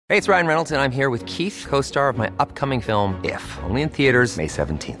Hey, it's Ryan Reynolds, and I'm here with Keith, co-star of my upcoming film, If, only in theaters May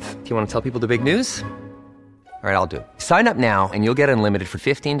 17th. Do you want to tell people the big news? All right, I'll do it. Sign up now and you'll get unlimited for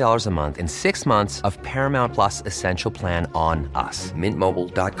 $15 a month and 6 months of Paramount Plus Essential Plan on us.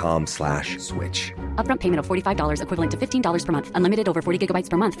 MintMobile.com/switch. Upfront payment of $45 equivalent to $15 per month. Unlimited over 40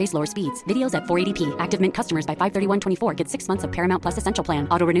 gigabytes per month. Face lower speeds. Videos at 480p. Active Mint customers by 531.24 get 6 months of Paramount Plus Essential Plan.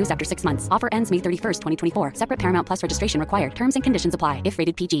 Auto renews after 6 months. Offer ends May 31st, 2024. Separate Paramount Plus registration required. Terms and conditions apply if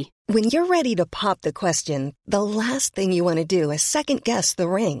rated PG. When you're ready to pop the question, the last thing you want to do is second-guess the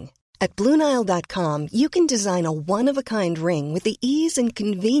ring. At BlueNile.com, you can design a one-of-a-kind ring with the ease and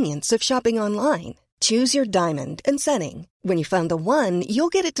convenience of shopping online. Choose your diamond and setting. When you find the one, you'll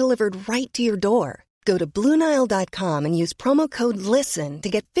get it delivered right to your door. Go to BlueNile.com and use promo code LISTEN to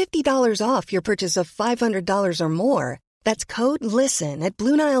get $50 off your purchase of $500 or more. That's code LISTEN at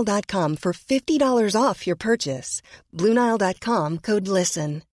BlueNile.com for $50 off your purchase. BlueNile.com, code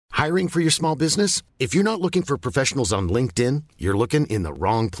LISTEN. Hiring for your small business? If you're not looking for professionals on LinkedIn, you're looking in the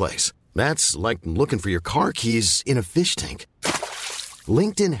wrong place. That's like looking for your car keys in a fish tank.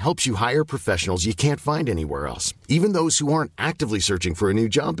 LinkedIn helps you hire professionals you can't find anywhere else, even those who aren't actively searching for a new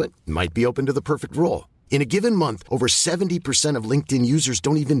job but might be open to the perfect role. In a given month, over 70% of LinkedIn users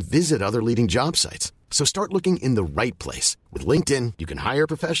don't even visit other leading job sites. So start looking in the right place. With LinkedIn, you can hire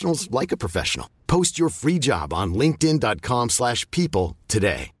professionals like a professional. Post your free job on linkedin.com/people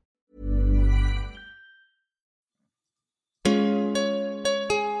today.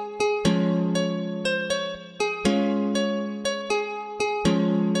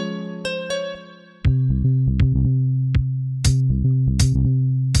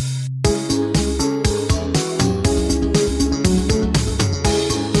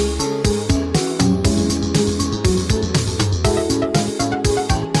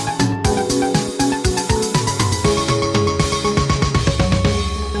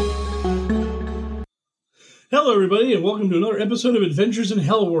 Hello, everybody, and welcome to another episode of Adventures in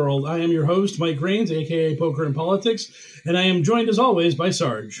Hell World. I am your host, Mike Rains, a.k.a. Poker and Politics, and I am joined, as always, by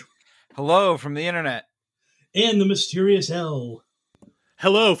Sarge. Hello from the internet. And the mysterious L.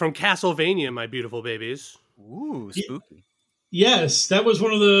 Hello from Castlevania, my beautiful babies. Ooh, spooky. Yes, that was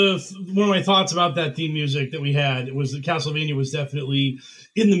one of my thoughts about that theme music that we had. It was that Castlevania was definitely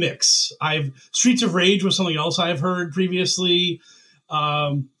in the mix. Streets of Rage was something else I've heard previously.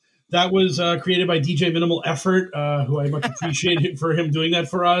 That was created by DJ Minimal Effort, who I much appreciate for him doing that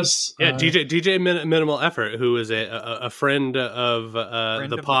for us. Yeah, DJ Minimal Effort, who is a friend of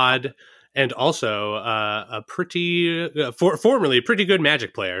the pod, and also a formerly pretty good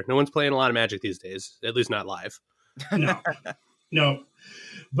Magic player. No one's playing a lot of Magic these days, at least not live. No.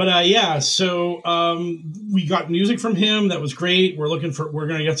 But so we got music from him. That was great. We're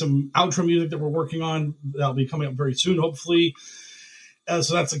going to get some outro music that we're working on. That'll be coming up very soon, hopefully.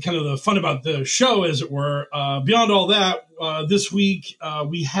 So that's kind of the fun about the show, as it were. Beyond all that, this week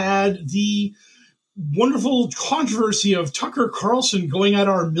we had the wonderful controversy of Tucker Carlson going at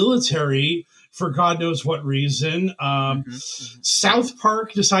our military for God knows what reason. South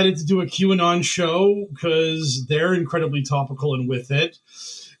Park decided to do a QAnon show because they're incredibly topical and with it.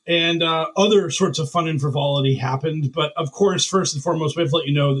 And other sorts of fun and frivolity happened. But, of course, first and foremost, we have to let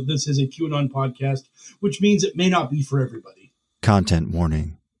you know that this is a QAnon podcast, which means it may not be for everybody. Content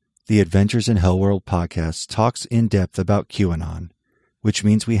warning. The Adventures in Hellworld podcast talks in depth about QAnon, which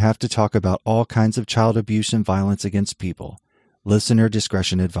means we have to talk about all kinds of child abuse and violence against people. Listener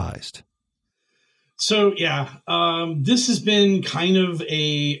discretion advised. So, this has been kind of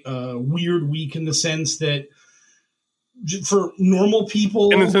a weird week in the sense that for normal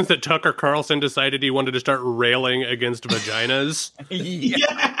people... In the sense that Tucker Carlson decided he wanted to start railing against vaginas.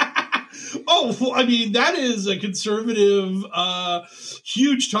 Yeah. Oh, well, I mean, that is a conservative,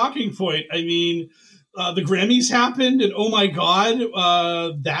 huge talking point. I mean, the Grammys happened, and oh my God,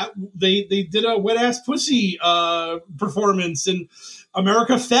 that they did a wet ass pussy performance, and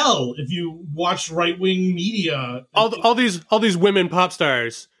America fell. If you watch right wing media, all these women pop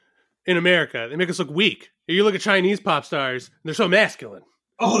stars in America, they make us look weak. You look at Chinese pop stars, they're so masculine.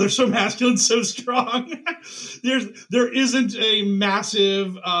 Oh, they're so masculine, so strong. There isn't a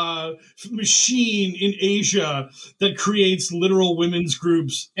massive machine in Asia that creates literal women's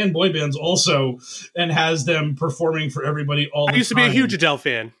groups and boy bands also, and has them performing for everybody all the time. I used to be a huge Adele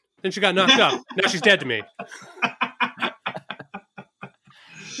fan. Then she got knocked up. Now she's dead to me.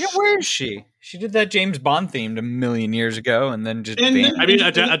 Yeah, where is she? She did that James Bond themed a million years ago, and then just.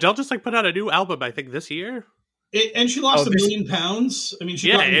 Adele just put out a new album, I think, this year. And she lost 1 million pounds. I mean,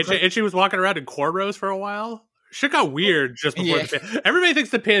 and she was walking around in cornrows for a while. Shit got weird just before everybody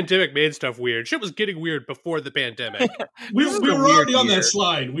thinks the pandemic made stuff weird. Shit was getting weird before the pandemic. we were already on that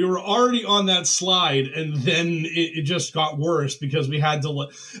slide. We were already on that slide, and then it just got worse because we had to.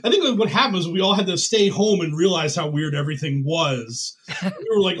 I think what happened was we all had to stay home and realize how weird everything was. We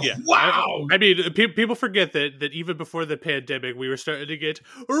were like, wow. I mean, people forget that even before the pandemic, we were starting to get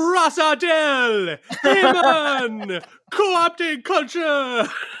Rosadel, Heyman, co-opting culture.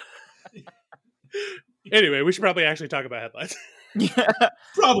 Anyway, we should probably actually talk about headlines.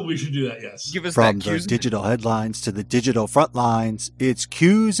 Probably should do that, yes. Give us From that the cues. digital headlines to the digital front lines, it's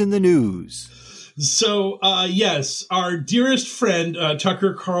Q's in the News. So, yes, our dearest friend,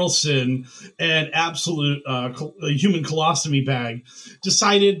 Tucker Carlson, an absolute human colostomy bag,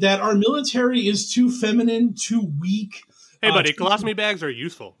 decided that our military is too feminine, too weak. Hey, buddy, colostomy bags are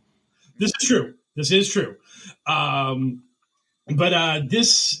useful. This is true. This is true. But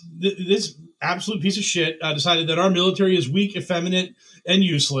this absolute piece of shit decided that our military is weak, effeminate, and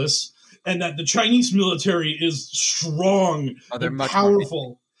useless, and that the Chinese military is strong and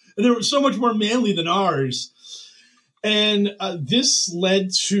powerful. And they were so much more manly than ours. And this led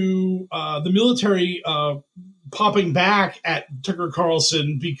to the military popping back at Tucker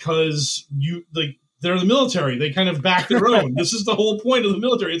Carlson because they're the military. They kind of back their own. This is the whole point of the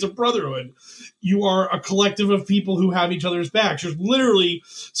military. It's a brotherhood. You are a collective of people who have each other's backs. You're literally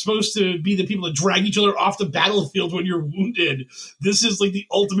supposed to be the people that drag each other off the battlefield when you're wounded. This is like the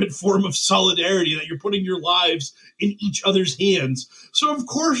ultimate form of solidarity, that you're putting your lives in each other's hands. So of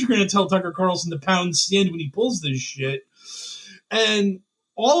course you're going to tell Tucker Carlson to pound sand when he pulls this shit. And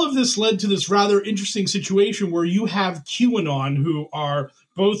all of this led to this rather interesting situation where you have QAnon, who are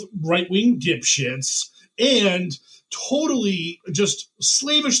both right-wing dipshits and totally just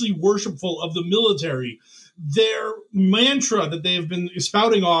slavishly worshipful of the military. Their mantra that they have been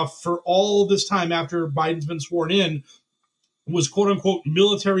spouting off for all this time after Biden's been sworn in was, quote unquote,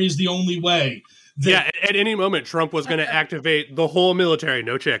 military is the only way. At any moment, Trump was going to activate the whole military,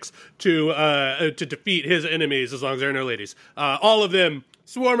 no chicks, to defeat his enemies, as long as there are no ladies. All of them,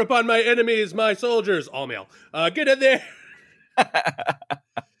 swarm upon my enemies, my soldiers, all male. Get in there.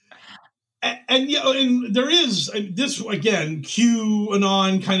 And there is this, again,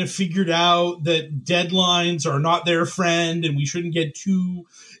 QAnon kind of figured out that deadlines are not their friend and we shouldn't get too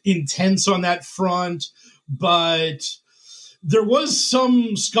intense on that front. But there was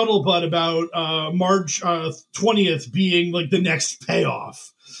some scuttlebutt about March 20th being like the next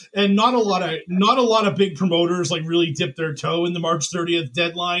payoff. And not a lot of big promoters like really dipped their toe in the March 30th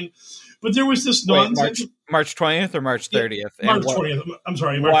deadline. But there was this nonsense. March 20th or March 30th? Yeah, March 20th. I'm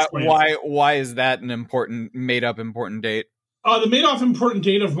sorry, March 20th. Why is that an important date? The made-off important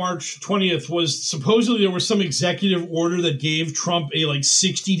date of March 20th was supposedly there was some executive order that gave Trump a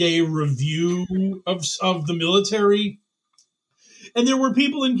 60-day review of the military. And there were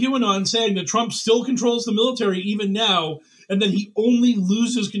people in QAnon saying that Trump still controls the military even now, and that he only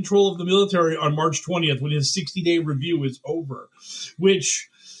loses control of the military on March 20th when his 60-day review is over, which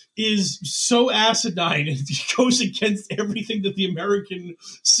is so asinine and goes against everything that the American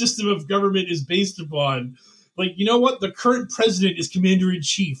system of government is based upon. Like, you know what? The current president is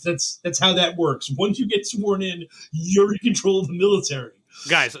commander-in-chief. That's how that works. Once you get sworn in, you're in control of the military.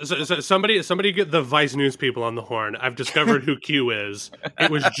 Guys, so somebody get the Vice News people on the horn. I've discovered who Q is.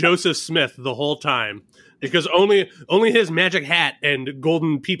 It was Joseph Smith the whole time. Because only his magic hat and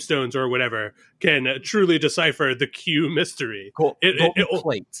golden peepstones or whatever can truly decipher the Q mystery. Golden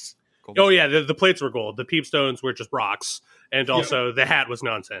plates. Oh yeah, the plates were gold. The peepstones were just rocks, and also the hat was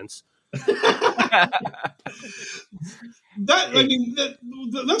nonsense. That's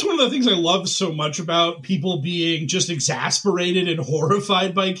one of the things I love so much about people being just exasperated and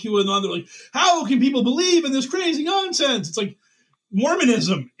horrified by QAnon. They're like, how can people believe in this crazy nonsense? It's like,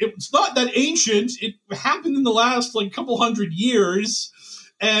 Mormonism, it's not that ancient. It happened in the last couple hundred years.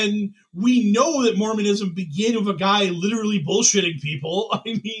 And we know that Mormonism began with a guy literally bullshitting people.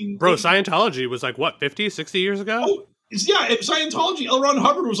 I mean... Bro, Scientology was 50, 60 years ago? Oh, yeah, Scientology, L. Ron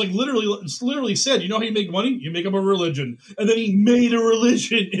Hubbard was literally said, you know how you make money? You make up a religion. And then he made a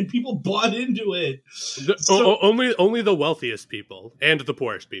religion and people bought into it. Only the wealthiest people and the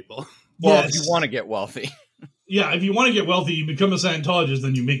poorest people. Well, yes. If you want to get wealthy. Yeah, if you want to get wealthy, you become a Scientologist,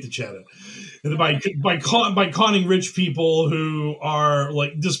 then you make the cheddar. And by conning rich people who are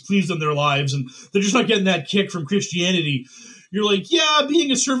displeased in their lives and they're just not getting that kick from Christianity, You're like, yeah, being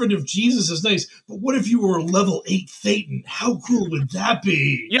a servant of Jesus is nice, but what if you were a level 8 Thetan? How cool would that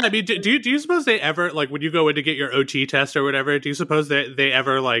be? Yeah, I mean, do you suppose they ever, like, when you go in to get your OT test or whatever, do you suppose they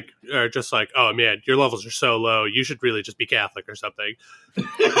ever, like, are just like, oh, man, your levels are so low, you should really just be Catholic or something?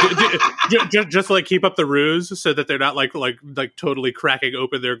 just like keep up the ruse so that they're not like totally cracking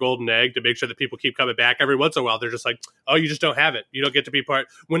open their golden egg to make sure that people keep coming back every once in a while. They're just like, oh, you just don't have it. You don't get to be part.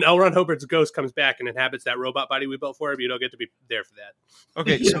 When L. Ron Hubbard's ghost comes back and inhabits that robot body we built for him, you don't get to be there for that.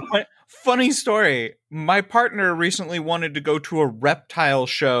 Okay, so funny story. My partner recently wanted to go to a reptile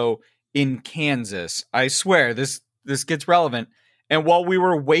show in Kansas. I swear, this gets relevant. And while we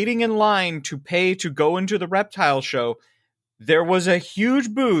were waiting in line to pay to go into the reptile show, there was a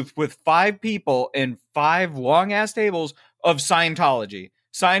huge booth with 5 people and 5 long-ass tables of Scientology.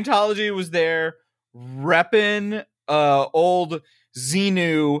 Scientology was there repping old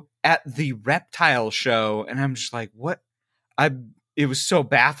Xenu at the reptile show. And I'm just like, what? It was so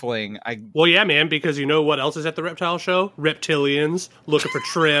baffling. Well, yeah, man, because you know what else is at the reptile show? Reptilians looking for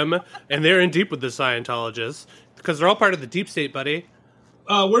trim, and they're in deep with the Scientologists because they're all part of the deep state, buddy.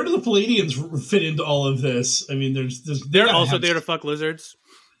 Where do the Palladians fit into all of this? I mean, they're also there to fuck lizards.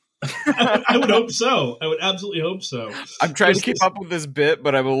 I would hope so. I would absolutely hope so. I'm trying to keep up with this bit,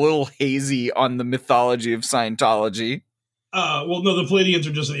 but I'm a little hazy on the mythology of Scientology. Well, no, the Palladians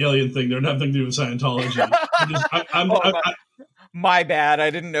are just an alien thing. They're nothing to do with Scientology. My bad. I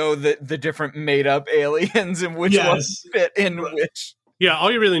didn't know that the different made-up aliens and which ones fit in which. Yeah,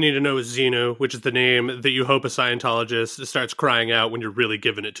 all you really need to know is Xenu, which is the name that you hope a Scientologist starts crying out when you're really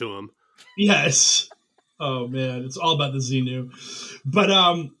giving it to him. Yes. Oh, man. It's all about the Xenu. But,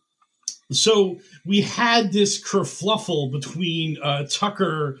 so we had this kerfluffle between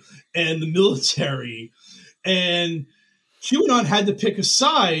Tucker and the military, and QAnon had to pick a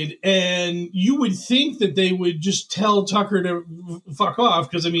side, and you would think that they would just tell Tucker to fuck off,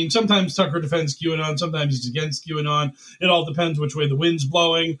 because, I mean, sometimes Tucker defends QAnon, sometimes he's against QAnon. It all depends which way the wind's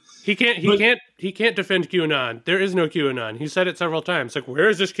blowing. He can't defend QAnon. There is no QAnon. He said it several times. Like, where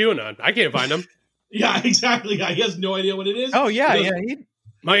is this QAnon? I can't find him. Yeah, exactly. He has no idea what it is. Oh, yeah,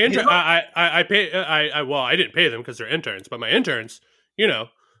 my intern, I didn't pay them because they're interns, but my interns, you know,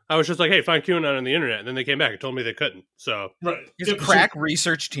 I was just like, hey, find QAnon on the internet. And then they came back and told me they couldn't. So his crack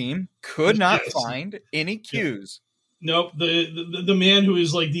research team could not find any cues. Nope. The man who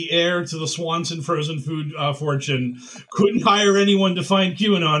is like the heir to the Swanson frozen food fortune couldn't hire anyone to find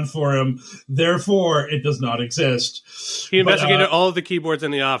QAnon for him. Therefore, it does not exist. He investigated all of the keyboards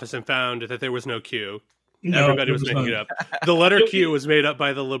in the office and found that there was no Q. No, everybody was making it up. The letter Q was made up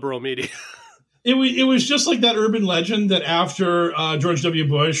by the liberal media. It was just like that urban legend that after George W.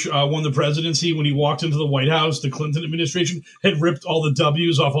 Bush won the presidency, when he walked into the White House, the Clinton administration had ripped all the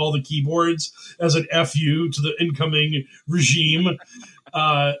W's off all the keyboards as an FU to the incoming regime.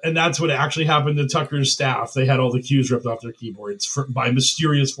 And that's what actually happened to Tucker's staff. They had all the Q's ripped off their keyboards by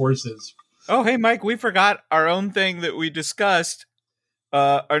mysterious forces. Oh, hey, Mike, we forgot our own thing that we discussed.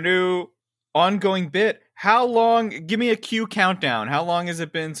 Our new ongoing bit. How long? Give me a Q countdown. How long has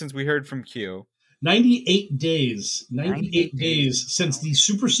it been since we heard from Q? 98 days. 98 days since the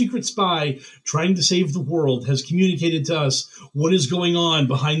super secret spy trying to save the world has communicated to us what is going on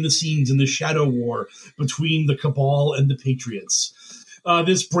behind the scenes in the shadow war between the Cabal and the Patriots.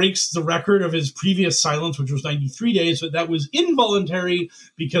 This breaks the record of his previous silence, which was 93 days, but that was involuntary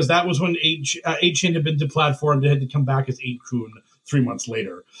because that was when H.N. had been deplatformed and had to come back as 8-Kun 3 months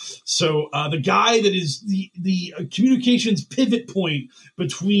later. So the guy that is the communications pivot point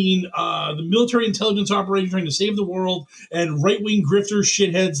between the military intelligence operation trying to save the world and right-wing grifter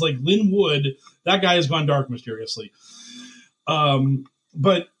shitheads like Lin Wood, that guy has gone dark mysteriously.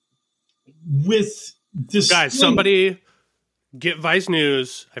 But with this... Guys, somebody get Vice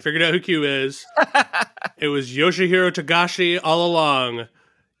News. I figured out who Q is. It was Yoshihiro Togashi all along.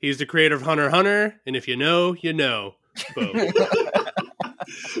 He's the creator of Hunter x Hunter, and if you know, you know. Boom.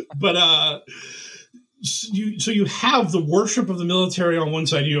 But so you have the worship of the military on one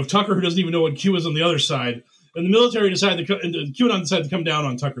side. You have Tucker, who doesn't even know what Q is, on the other side, and the military decided QAnon decided to come down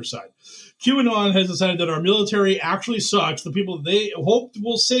on Tucker's side. QAnon has decided that our military actually sucks. The people they hope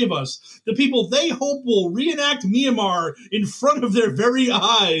will save us, the people they hope will reenact Myanmar in front of their very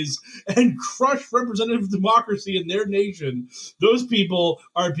eyes and crush representative democracy in their nation. Those people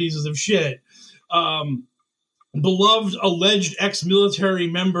are pieces of shit. Beloved alleged ex-military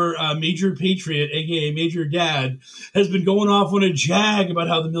member Major Patriot, a.k.a. Major Dad, has been going off on a jag about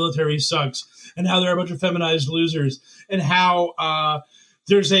how the military sucks and how they're a bunch of feminized losers and how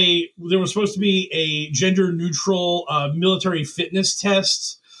there was supposed to be a gender-neutral military fitness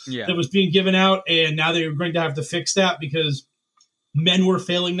test that was being given out, and now they're going to have to fix that because men were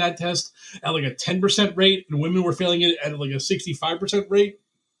failing that test at like a 10% rate, and women were failing it at like a 65% rate.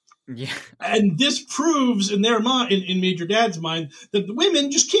 Yeah. And this proves in their mind, in Major Dad's mind, that the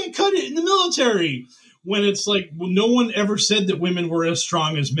women just can't cut it in the military. When it's like, well, no one ever said that women were as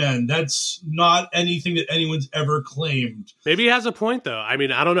strong as men. That's not anything that anyone's ever claimed. Maybe he has a point, though. I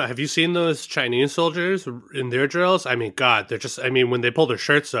mean, I don't know. Have you seen those Chinese soldiers in their drills? I mean, God, they're just, I mean, when they pull their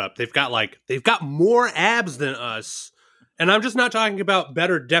shirts up, they've got more abs than us. And I'm just not talking about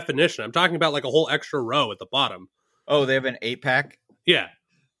better definition. I'm talking about like a whole extra row at the bottom. Oh, they have an 8-pack? Yeah.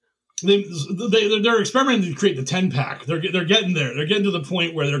 They're experimenting to create the 10-pack. They're getting there. They're getting to the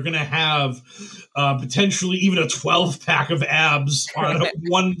point where they're going to have potentially even a 12-pack of abs on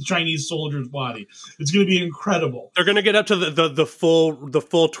one Chinese soldier's body. It's going to be incredible. They're going to get up to the full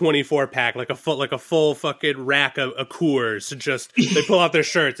 24-pack, like a full fucking rack of Coors. Just they pull out their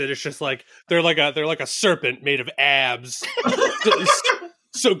shirts and it's just like they're like a serpent made of abs.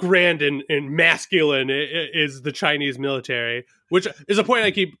 So grand and masculine is the Chinese military, which is a point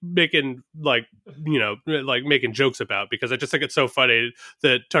I keep making, like, you know, like making jokes about, because I just think it's so funny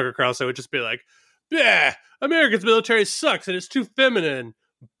that Tucker Carlson would just be like, yeah, America's military sucks and it's too feminine.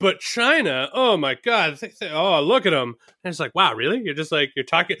 But China, oh my God, oh, look at them. And it's like, wow, really? You're just like, you're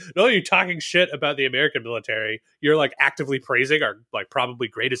talking shit about the American military. You're like actively praising our like probably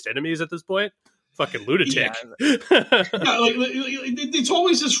greatest enemies at this point. Fucking lunatic. Yeah, like, it's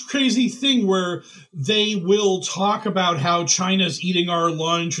always this crazy thing where they will talk about how China's eating our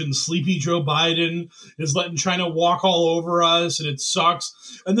lunch and sleepy Joe Biden is letting China walk all over us and it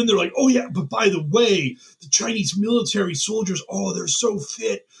sucks. And then they're like, oh yeah, but by the way, the Chinese military soldiers, oh, they're so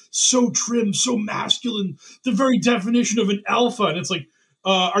fit, so trim, so masculine, the very definition of an alpha. And it's like,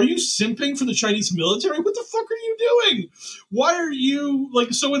 are you simping for the Chinese military? What the fuck are you doing? Why are you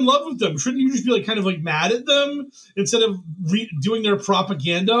like so in love with them? Shouldn't you just be like kind of like mad at them instead of doing their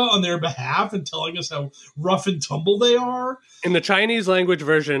propaganda on their behalf and telling us how rough and tumble they are? In the Chinese language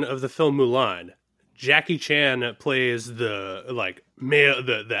version of the film Mulan, Jackie Chan plays the like male,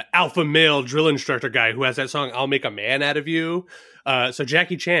 the alpha male drill instructor guy who has that song "I'll Make a Man Out of You." So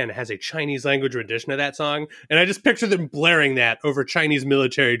Jackie Chan has a Chinese language rendition of that song, and I just picture them blaring that over Chinese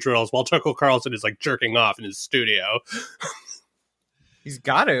military drills while Tucker Carlson is like jerking off in his studio. He's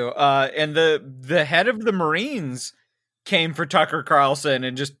got to. And the head of the Marines came for Tucker Carlson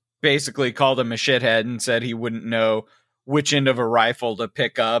and just basically called him a shithead and said he wouldn't know which end of a rifle to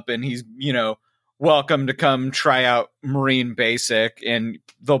pick up, and he's, you know, welcome to come try out Marine Basic, and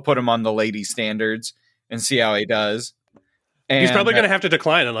they'll put him on the lady standards and see how he does. And he's probably going to have to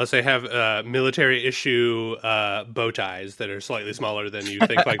decline unless they have military issue bow ties that are slightly smaller than you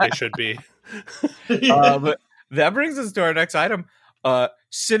think like they should be. But that brings us to our next item.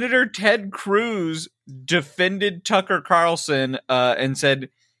 Senator Ted Cruz defended Tucker Carlson and said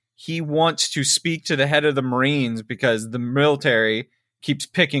he wants to speak to the head of the Marines because the military keeps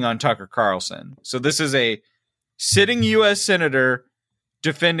picking on Tucker Carlson. So this is a sitting U.S. senator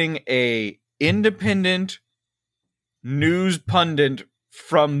defending a independent news pundit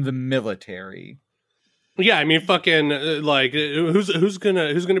from the military. Yeah, I mean, fucking like who's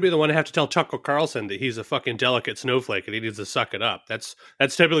gonna be the one to have to tell Tucker Carlson that he's a fucking delicate snowflake and he needs to suck it up? That's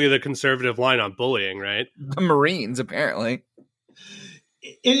typically the conservative line on bullying, right? The Marines, apparently.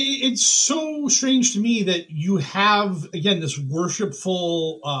 And it's so strange to me that you have, again, this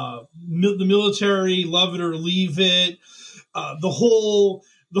worshipful, the military, love it or leave it, the whole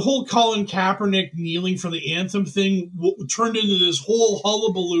Colin Kaepernick kneeling for the anthem thing turned into this whole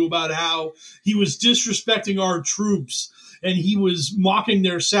hullabaloo about how he was disrespecting our troops and he was mocking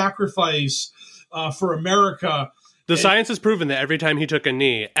their sacrifice for America. The science has proven that every time he took a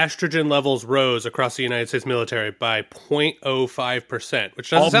knee, estrogen levels rose across the United States military by 0.05%, which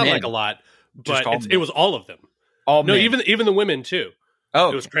doesn't sound like a lot, but it was all of them. All men. Even the women too.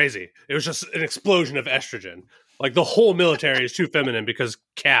 Oh, it was crazy. It was just an explosion of estrogen. Like the whole military is too feminine because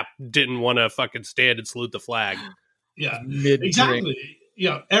Cap didn't want to fucking stand and salute the flag. Yeah, exactly.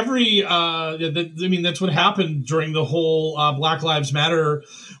 Yeah, that's what happened during the whole Black Lives Matter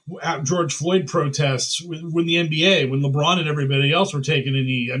George Floyd protests when the NBA, when LeBron and everybody else were taking a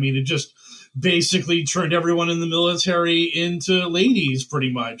knee. I mean, it just basically turned everyone in the military into ladies,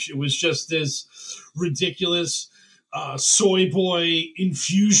 pretty much. It was just this ridiculous soy boy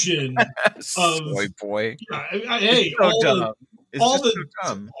infusion of soy boy. Hey, all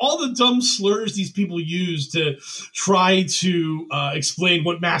the dumb slurs these people use to try to explain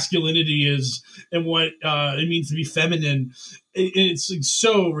what masculinity is and what it means to be feminine. It's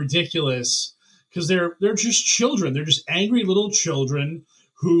so ridiculous because they're just children. They're just angry little children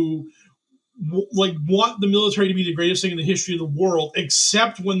who want the military to be the greatest thing in the history of the world,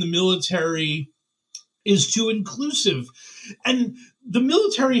 except when the military is too inclusive. And the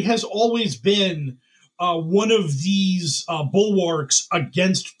military has always been one of these bulwarks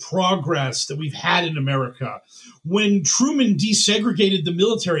against progress that we've had in America. When Truman desegregated the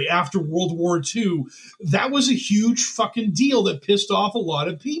military after World War II, that was a huge fucking deal that pissed off a lot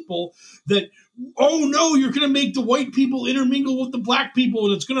of people that, oh no, you're going to make the white people intermingle with the black people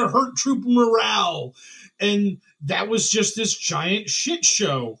and it's going to hurt troop morale. And that was just this giant shit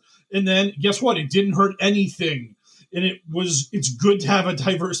show. And then guess what? It didn't hurt anything. And it's good to have a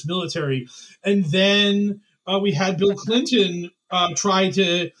diverse military. And then we had Bill Clinton try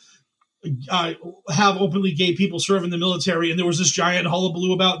to have openly gay people serve in the military. And there was this giant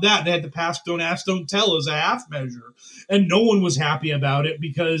hullabaloo about that. They had to pass Don't Ask, Don't Tell as a half measure. And no one was happy about it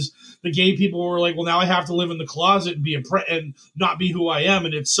because the gay people were like, well, now I have to live in the closet and be and not be who I am.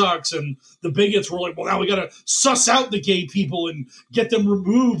 And it sucks. And the bigots were like, well, now we got to suss out the gay people and get them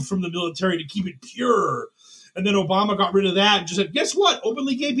removed from the military to keep it pure. And then Obama got rid of that and just said, guess what?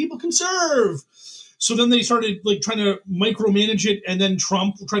 Openly gay people can serve. So then they started trying to micromanage it. And then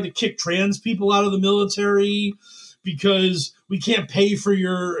Trump tried to kick trans people out of the military because we can't pay for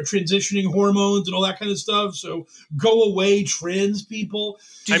your transitioning hormones and all that kind of stuff. So go away, trans people.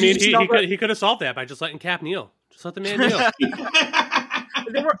 He could have solved that by just letting Cap kneel. Just let the man kneel.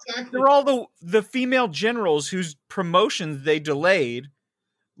 There were all the female generals whose promotions they delayed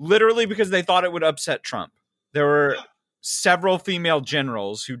literally because they thought it would upset Trump. There were several female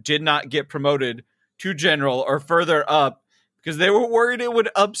generals who did not get promoted to general or further up because they were worried it would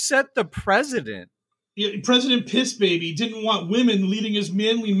upset the president. Yeah, President Piss Baby didn't want women leading as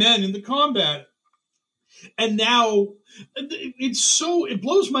manly men in the combat. And now it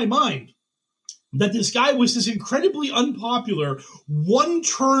blows my mind that this guy was this incredibly unpopular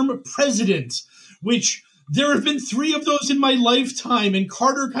one-term president, which there have been 3 of those in my lifetime, and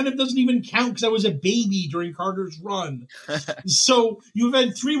Carter kind of doesn't even count because I was a baby during Carter's run. So you've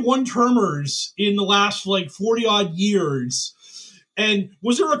had 3 one-termers in the last 40-odd years. And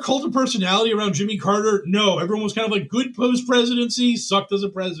was there a cult of personality around Jimmy Carter? No. Everyone was kind of like, good post-presidency, sucked as a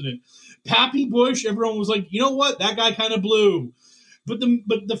president. Pappy Bush, everyone was like, you know what? That guy kind of blew. But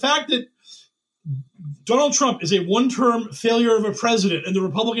the fact that Donald Trump is a one-term failure of a president, and the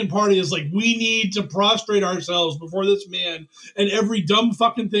Republican Party is like, we need to prostrate ourselves before this man and every dumb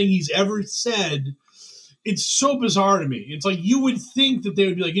fucking thing he's ever said. It's so bizarre to me. It's like you would think that they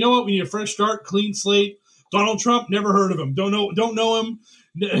would be like, you know what? We need a fresh start, clean slate. Donald Trump, never heard of him. Don't know him.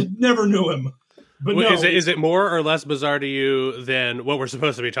 Never knew him. But no. Is it more or less bizarre to you than what we're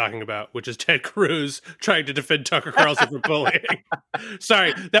supposed to be talking about, which is Ted Cruz trying to defend Tucker Carlson from bullying?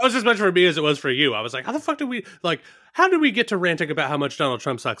 Sorry, that was as much for me as it was for you. I was like, how the fuck did we how did we get to ranting about how much Donald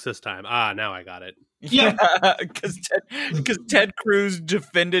Trump sucks this time? Now I got it. Yeah, because Ted Cruz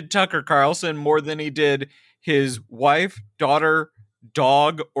defended Tucker Carlson more than he did his wife, daughter,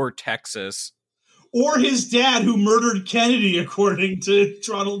 dog, or Texas. Or his dad, who murdered Kennedy, according to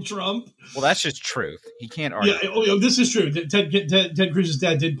Donald Trump. Well, that's just truth. He can't argue. Yeah, this is true. Ted Cruz's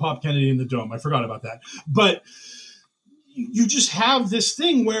dad did pop Kennedy in the dome. I forgot about that. But you just have this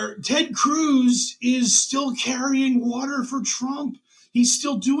thing where Ted Cruz is still carrying water for Trump. He's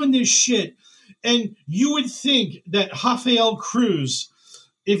still doing this shit. And you would think that Rafael Cruz,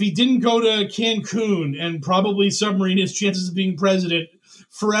 if he didn't go to Cancun and probably submarine his chances of being president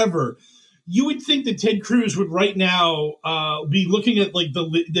forever, you would think that Ted Cruz would right now be looking at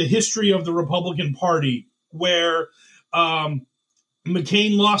the history of the Republican Party, where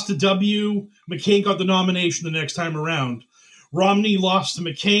McCain lost to W. McCain got the nomination the next time around. Romney lost to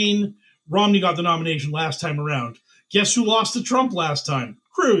McCain. Romney got the nomination last time around. Guess who lost to Trump last time?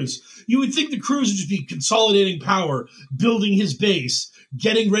 Cruz. You would think that Cruz would just be consolidating power, building his base,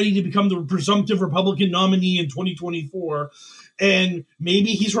 getting ready to become the presumptive Republican nominee in 2024. And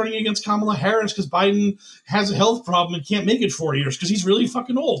maybe he's running against Kamala Harris because Biden has a health problem and can't make it 4 years because he's really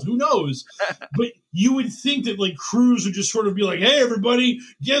fucking old. Who knows? But you would think that Cruz would just sort of be like, hey, everybody,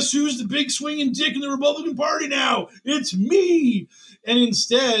 guess who's the big swinging dick in the Republican Party now? It's me. And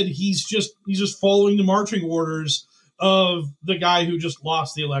instead, he's just following the marching orders of the guy who just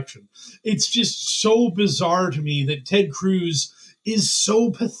lost the election. It's just so bizarre to me that Ted Cruz is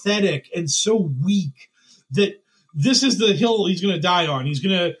so pathetic and so weak that this is the hill he's going to die on. He's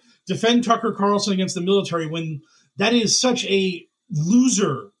going to defend Tucker Carlson against the military when that is such a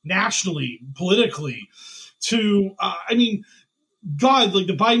loser nationally, politically. God,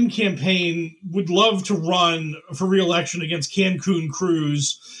 the Biden campaign would love to run for re-election against Cancun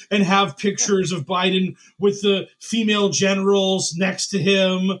Cruz and have pictures of Biden with the female generals next to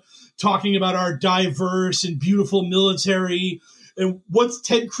him talking about our diverse and beautiful military. And what's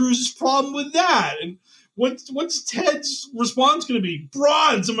Ted Cruz's problem with that? And what's Ted's response going to be?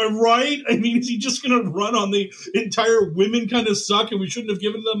 Broads, am I right? I mean, is he just going to run on the entire women kind of suck and we shouldn't have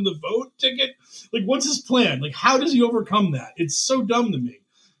given them the vote ticket? Like, what's his plan? Like, how does he overcome that? It's so dumb to me.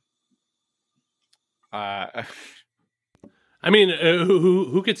 I mean,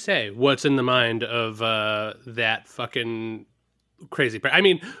 who could say what's in the mind of that fucking crazy? I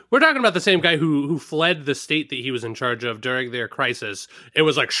mean, we're talking about the same guy who fled the state that he was in charge of during their crisis. It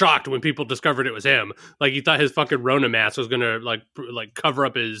was like shocked when people discovered it was him. Like he thought his fucking Rona mask was gonna like cover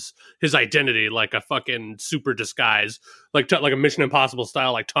up his identity like a fucking super disguise, like a Mission Impossible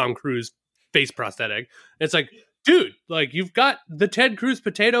style, like Tom Cruise face prosthetic. It's like, dude, like you've got the Ted Cruz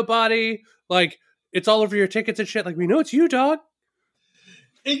potato body, like. It's all over your tickets and shit. Like, we know it's you, dog.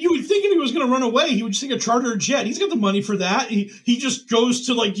 And you would think if he was going to run away, he would just take a charter jet. He's got the money for that. He just goes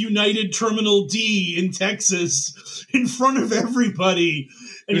to, like, United Terminal D in Texas in front of everybody.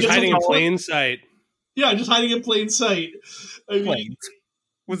 And he's hiding in plain sight. Yeah, just hiding in plain sight. I mean,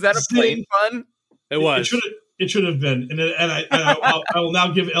 was that a plane fun? It was. It should have been. And I will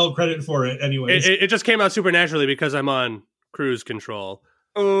now give Elle credit for it anyways. It just came out supernaturally because I'm on cruise control.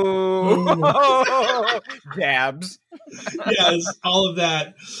 Oh, dabs. Yes, all of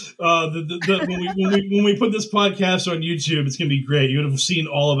that. When we put this podcast on YouTube, it's going to be great. You would have seen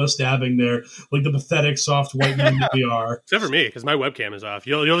all of us dabbing there, like the pathetic soft white men that we are. Except for me, because my webcam is off.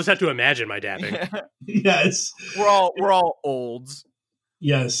 You'll just have to imagine my dabbing. Yes, we're all olds.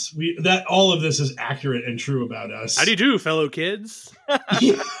 Yes, all of this is accurate and true about us. How do you do, fellow kids?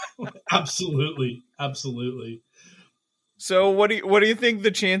 Yeah, absolutely. So what do you think the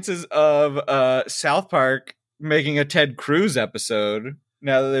chances of South Park making a Ted Cruz episode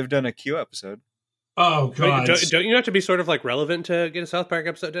now that they've done a Q episode? Oh god! Don't you have to be sort of like relevant to get a South Park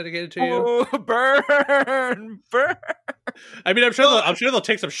episode dedicated to you? Oh, burn! I mean, I'm sure they'll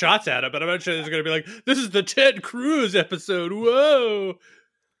take some shots at it, but I'm not sure it's going to be like, this is the Ted Cruz episode. Whoa!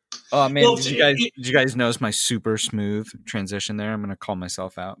 Oh man, did you guys notice my super smooth transition there? I'm going to call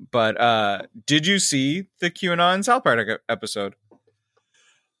myself out. But did you see the QAnon South Park episode?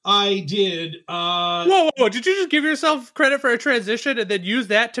 I did. Whoa! Did you just give yourself credit for a transition and then use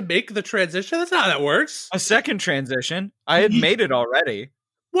that to make the transition? That's not how that works. A second transition. I had made it already.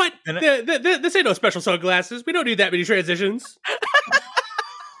 What? This ain't no special sunglasses. We don't need that many transitions.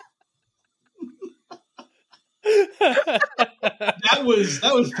 That was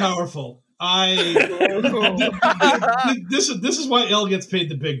powerful. This is why Elle gets paid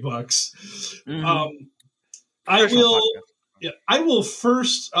the big bucks. Mm-hmm. I will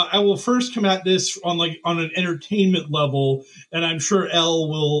first come at this on an entertainment level, and I'm sure Elle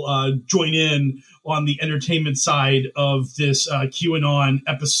will join in on the entertainment side of this QAnon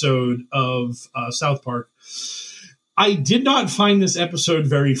episode of South Park. I did not find this episode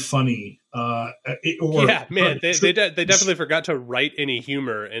very funny. They definitely forgot to write any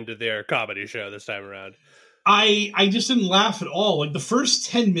humor into their comedy show this time around. I just didn't laugh at all. Like the first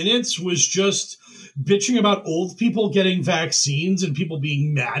 10 minutes was just bitching about old people getting vaccines and people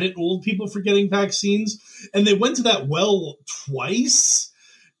being mad at old people for getting vaccines. And they went to that well twice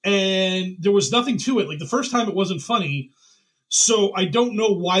and there was nothing to it. Like the first time it wasn't funny. So I don't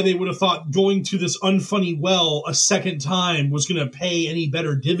know why they would have thought going to this unfunny well a second time was going to pay any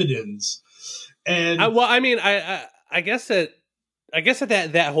better dividends. And I guess that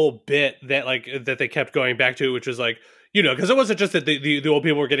whole bit that they kept going back to, which was like, you know, because it wasn't just that the old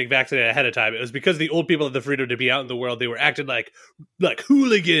people were getting vaccinated ahead of time. It was because the old people had the freedom to be out in the world. They were acting like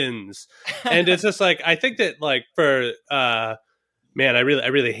hooligans. And it's just like, I think that like for, man, I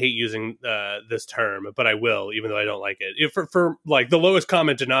really hate using this term, but I will, even though I don't like it. For like the lowest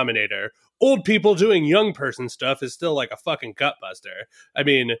common denominator, old people doing young person stuff is still like a fucking gut buster. I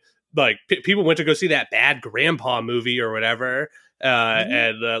mean, like people went to go see that Bad Grandpa movie or whatever,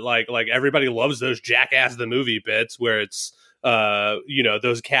 and like everybody loves those Jackass the movie bits where it's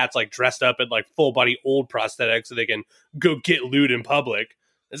those cats like dressed up in like full body old prosthetics so they can go get loot in public.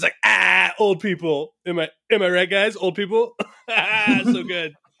 It's like, old people. Am I right, guys? Old people? So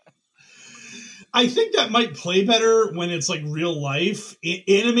good. I think that might play better when it's like real life.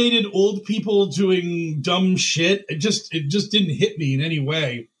 Animated old people doing dumb shit. It just didn't hit me in any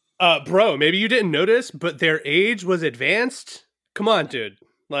way. Bro, maybe you didn't notice, but their age was advanced. Come on, dude.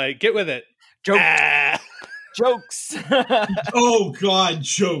 Like, get with it. Jokes. Oh, God,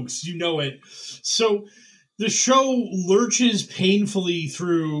 jokes. You know it. So the show lurches painfully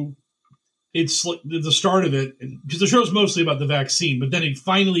through it's like the start of it, because the show's mostly about the vaccine, but then it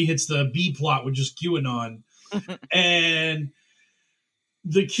finally hits the B plot, which is QAnon. And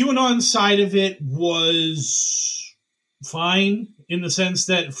the QAnon side of it was fine in the sense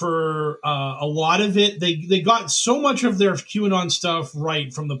that for a lot of it, they got so much of their QAnon stuff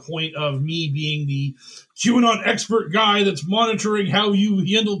right from the point of me being the QAnon expert guy that's monitoring how you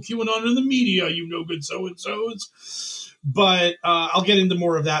handle QAnon in the media, you know, good so-and-sos. But I'll get into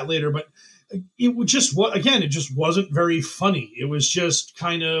more of that later. But it just again, it just wasn't very funny. It was just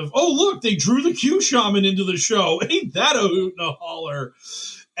kind of, oh, look, they drew the Q shaman into the show. Ain't that a hoot and a holler?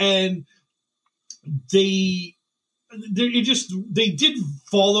 And they did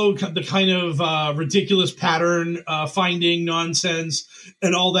follow the kind of ridiculous pattern finding nonsense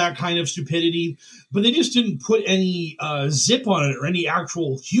and all that kind of stupidity, but they just didn't put any zip on it or any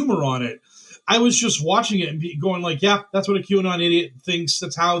actual humor on it. I was just watching it and going like, yeah, that's what a QAnon idiot thinks.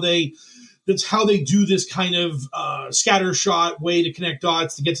 That's how they do this kind of scattershot way to connect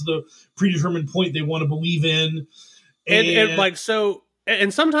dots to get to the predetermined point they want to believe in. And like, so,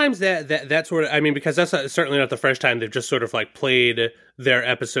 and sometimes that sort of, I mean, because that's certainly not the first time they've just sort of like played their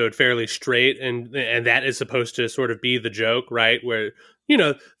episode fairly straight, and that is supposed to sort of be the joke, right? Where, you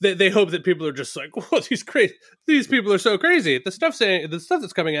know, they hope that people are just like, whoa, these people are so crazy. The stuff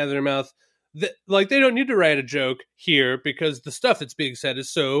that's coming out of their mouth, like, they don't need to write a joke here because the stuff that's being said is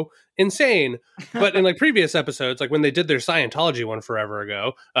so insane. But in like previous episodes, like when they did their Scientology one forever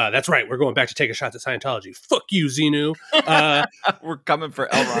ago, that's right, we're going back to take a shot at Scientology. Fuck you, Xenu. We're coming for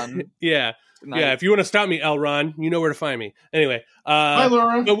Elron. Yeah. Tonight. Yeah, if you want to stop me, Elron, you know where to find me. Anyway, hi,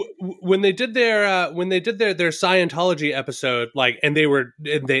 Laura. When they did their Scientology episode, like, and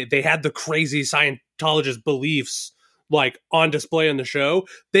they had the crazy Scientologist beliefs like on display on the show,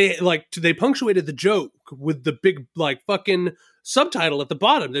 they punctuated the joke with the big like fucking subtitle at the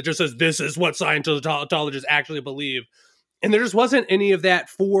bottom that just says, "This is what Scientologists actually believe," and there just wasn't any of that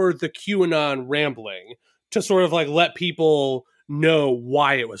for the QAnon rambling to sort of like let people know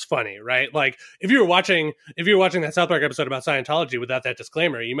why it was funny, right? Like if you were watching that South Park episode about Scientology without that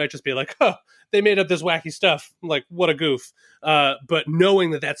disclaimer, you might just be like, "Oh, they made up this wacky stuff. Like, what a goof." But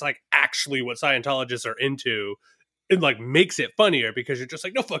knowing that that's like actually what Scientologists are into, it like makes it funnier because you're just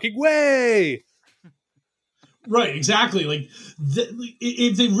like, no fucking way. Right, exactly. Like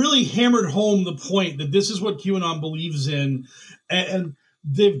if they really hammered home the point that this is what QAnon believes in, and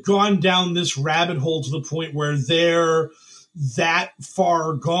they've gone down this rabbit hole to the point where they're that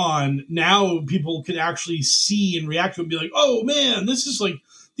far gone, now people can actually see and react to it and be like, oh man, this is like,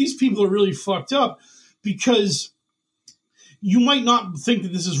 these people are really fucked up, because you might not think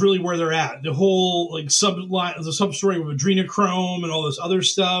that this is really where they're at. The whole like the sub story with adrenochrome and all this other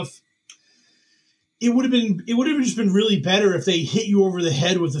stuff. It would have just been really better if they hit you over the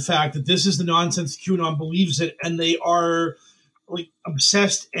head with the fact that this is the nonsense QAnon believes it, and they are like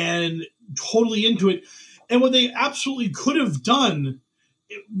obsessed and totally into it. And what they absolutely could have done,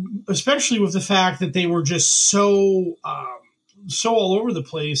 especially with the fact that they were just so all over the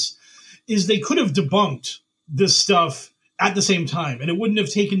place, is they could have debunked this stuff at the same time, and it wouldn't have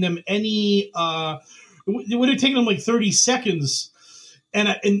taken them any. It would have taken them like 30 seconds, and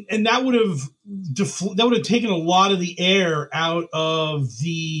that would have taken a lot of the air out of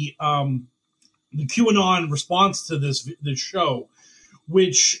the QAnon response to this show,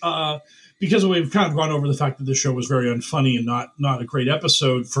 which because we've kind of gone over the fact that the show was very unfunny and not a great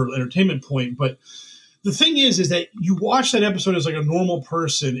episode for entertainment point, but. The thing is that you watch that episode as like a normal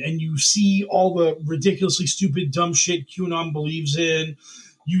person, and you see all the ridiculously stupid, dumb shit QAnon believes in.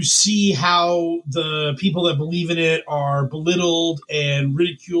 You see how the people that believe in it are belittled and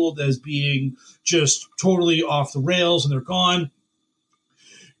ridiculed as being just totally off the rails, and they're gone.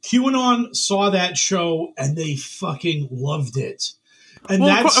 QAnon saw that show and they fucking loved it. And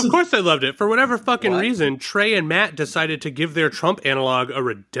well, of course they loved it. For whatever fucking reason, Trey and Matt decided to give their Trump analog a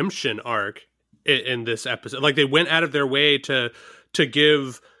redemption arc in this episode. Like, they went out of their way to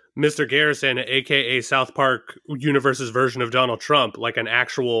give Mr. Garrison, aka South Park Universe's version of Donald Trump, like an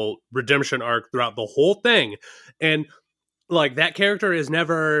actual redemption arc throughout the whole thing. And like that character is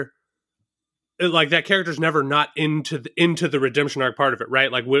never not into the redemption arc part of it,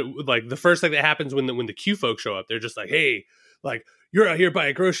 right? Like like the first thing that happens when the Q folks show up, they're just like, hey, like, you're out here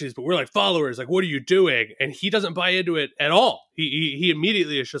buying groceries, but we're like followers. Like, what are you doing? And he doesn't buy into it at all. He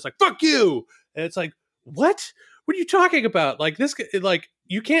immediately is just like, fuck you. And it's like, what? What are you talking about? Like, this, like,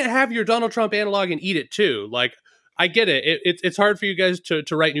 you can't have your Donald Trump analog and eat it too. Like, I get it. It's hard for you guys to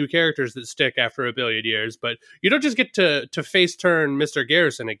write new characters that stick after a billion years, but you don't just get to face turn Mr.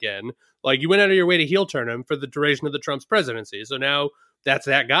 Garrison again. Like, you went out of your way to heel turn him for the duration of the Trump's presidency. So now that's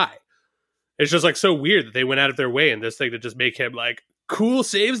that guy. It's just like so weird that they went out of their way in this thing to just make him like, cool,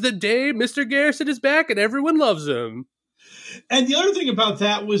 saves the day. Mr. Garrison is back and everyone loves him. And the other thing about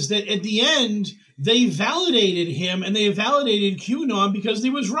that was that at the end, they validated him and they validated QAnon because he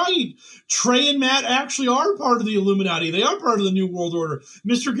was right. Trey and Matt actually are part of the Illuminati. They are part of the New World Order.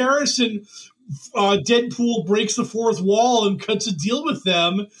 Mr. Garrison, Deadpool breaks the fourth wall and cuts a deal with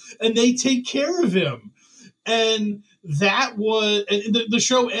them, and they take care of him. And that was the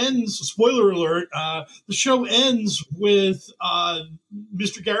show ends. Spoiler alert: the show ends with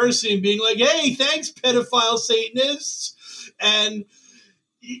Mr. Garrison being like, "Hey, thanks, pedophile Satanists," and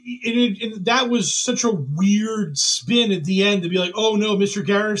that was such a weird spin at the end to be like, "Oh no, Mr.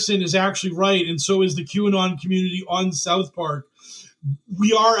 Garrison is actually right, and so is the QAnon community on South Park.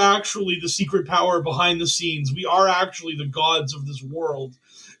 We are actually the secret power behind the scenes. We are actually the gods of this world,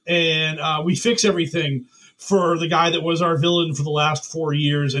 and we fix everything." For the guy that was our villain for the last 4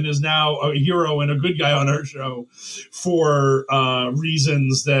 years and is now a hero and a good guy on our show for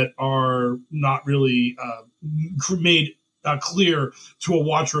reasons that are not really made clear to a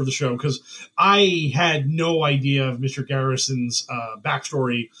watcher of the show. Because I had no idea of Mr. Garrison's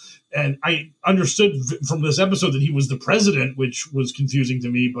backstory. And I understood from this episode that he was the president, which was confusing to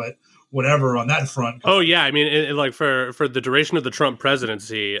me, but whatever on that front. Oh yeah, I mean, like for the duration of the Trump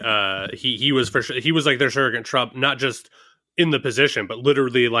presidency, he was like their surrogate Trump, not just in the position, but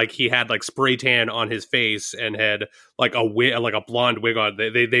literally like he had like spray tan on his face and had like a wig, like a blonde wig on.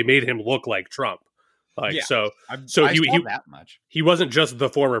 They made him look like Trump. Like he that much. He wasn't just the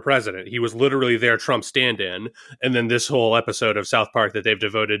former president. He was literally their Trump stand-in. And then this whole episode of South Park that they've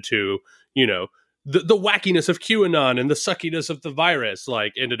devoted to, you know, the wackiness of QAnon and the suckiness of the virus,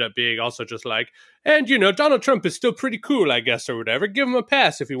 like, ended up being also just like, and, you know, Donald Trump is still pretty cool, I guess, or whatever. Give him a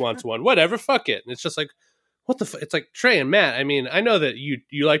pass if he wants one. Whatever, fuck it. And it's just like, what the fuck? It's like, Trey and Matt, I mean, I know that you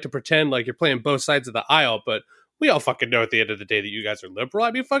like to pretend like you're playing both sides of the aisle, but we all fucking know at the end of the day that you guys are liberal.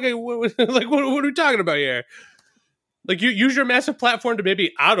 I mean, fucking, what are we talking about here? Like, you use your massive platform to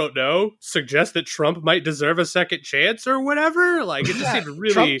maybe, I don't know, suggest that Trump might deserve a second chance or whatever. Like, it just seemed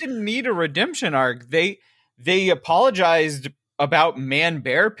really... Trump didn't need a redemption arc. They apologized about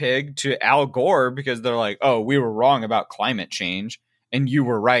Man-Bear-Pig to Al Gore because they're like, oh, we were wrong about climate change. And you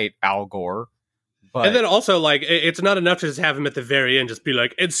were right, Al Gore. But... And then also, like, it's not enough to just have him at the very end just be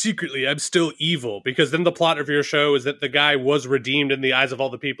like, and secretly, I'm still evil. Because then the plot of your show is that the guy was redeemed in the eyes of all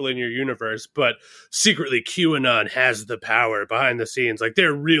the people in your universe, but secretly QAnon has the power behind the scenes. Like,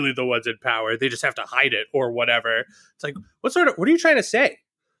 they're really the ones in power. They just have to hide it or whatever. It's like, what are you trying to say?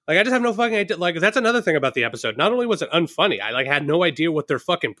 Like, I just have no fucking idea. Like, that's another thing about the episode. Not only was it unfunny, I, like, had no idea what their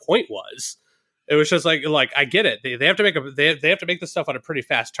fucking point was. It was just like I get it. They have to make this stuff on a pretty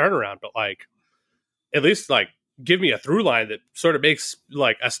fast turnaround, but, like, at least, like, give me a through line that sort of makes,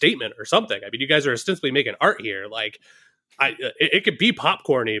 like, a statement or something. I mean, you guys are ostensibly making art here. Like, it could be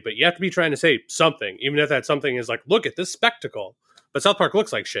popcorny, but you have to be trying to say something, even if that something is like, look at this spectacle. But South Park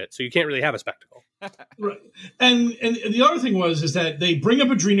looks like shit, so you can't really have a spectacle. Right. And the other thing is that they bring up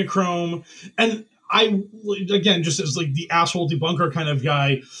adrenochrome, and I, again, just as, like, the asshole debunker kind of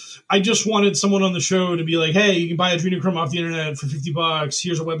guy, I just wanted someone on the show to be like, hey, you can buy adrenochrome off the internet for $50.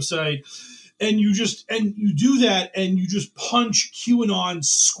 Here's a website. And you do that, and you just punch QAnon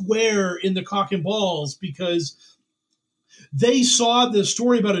square in the cock and balls because they saw the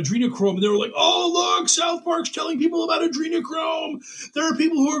story about adrenochrome and they were like, oh, look, South Park's telling people about adrenochrome. There are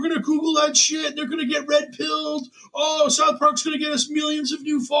people who are going to Google that shit. They're going to get red pilled. Oh, South Park's going to get us millions of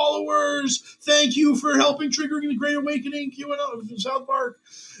new followers. Thank you for helping triggering the Great Awakening, QAnon, South Park.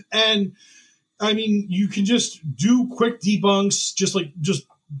 And I mean, you can just do quick debunks, just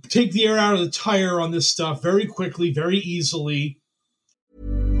take the air out of the tire on this stuff very quickly, very easily.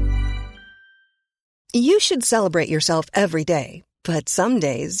 You should celebrate yourself every day, but some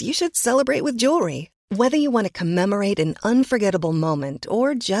days you should celebrate with jewelry. Whether you want to commemorate an unforgettable moment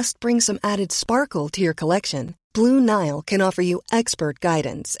or just bring some added sparkle to your collection, Blue Nile can offer you expert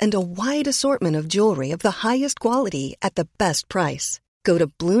guidance and a wide assortment of jewelry of the highest quality at the best price. Go to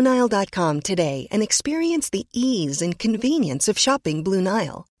BlueNile.com today and experience the ease and convenience of shopping Blue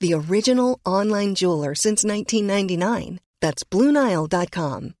Nile, the original online jeweler since 1999. That's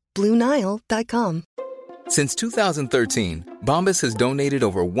BlueNile.com. BlueNile.com. Since 2013, Bombas has donated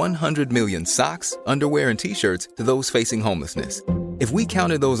over 100 million socks, underwear, and T-shirts to those facing homelessness. If we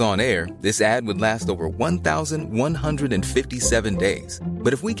counted those on air, this ad would last over 1,157 days.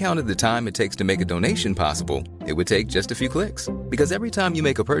 But if we counted the time it takes to make a donation possible, it would take just a few clicks. Because every time you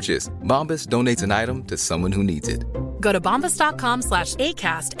make a purchase, Bombas donates an item to someone who needs it. Go to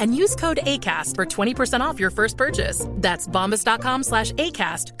bombas.com/ACAST and use code ACAST for 20% off your first purchase. That's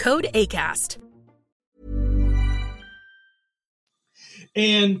bombas.com/ACAST, code ACAST.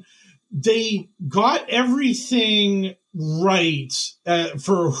 And they got everything right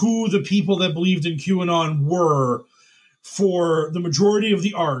for who the people that believed in QAnon were for the majority of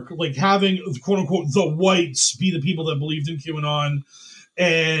the arc, like having quote unquote the whites be the people that believed in QAnon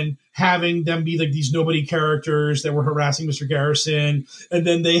and having them be like these nobody characters that were harassing Mr. Garrison. And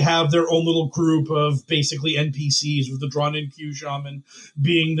then they have their own little group of basically NPCs with the drawn in Q shaman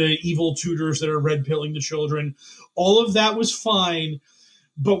being the evil tutors that are red pilling the children. All of that was fine.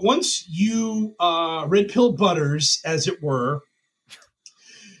 But once you red pill Butters, as it were,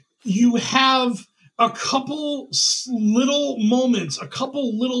 you have a couple little moments, a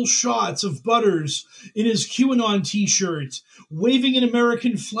couple little shots of Butters in his QAnon t-shirt, waving an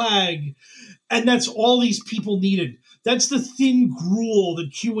American flag, and that's all these people needed. That's the thin gruel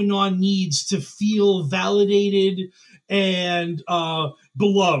that QAnon needs to feel validated and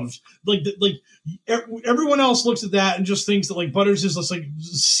beloved. Like everyone else looks at that and just thinks that like Butters is this like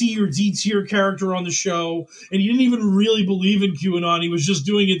C or D tier character on the show, and he didn't even really believe in QAnon. He was just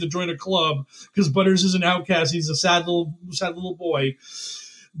doing it to join a club because Butters is an outcast. He's a sad little boy.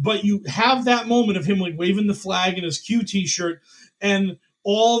 But you have that moment of him like waving the flag in his Q t-shirt, and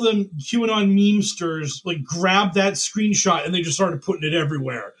all the QAnon memesters like grabbed that screenshot and they just started putting it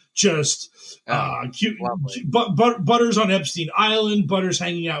everywhere. Just cute, Butters on Epstein Island, Butters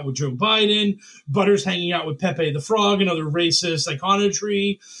hanging out with Joe Biden, Butters hanging out with Pepe the Frog, another racist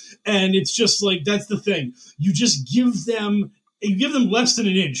iconography. And it's just like, that's the thing. You just give them less than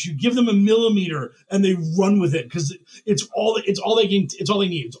an inch. You give them a millimeter and they run with it because it's all they need. It's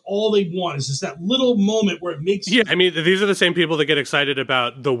all they want. It's just that little moment where it makes. Yeah, I mean, these are the same people that get excited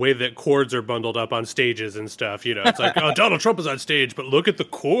about the way that cords are bundled up on stages and stuff. You know, it's like, oh, Donald Trump is on stage, but look at the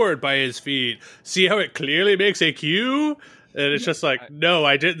cord by his feet. See how it clearly makes a Q? And it's just like, no,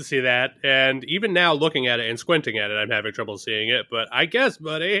 I didn't see that. And even now looking at it and squinting at it, I'm having trouble seeing it. But I guess,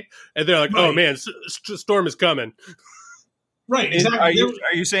 buddy. And they're like, oh, man, storm is coming. Right, exactly.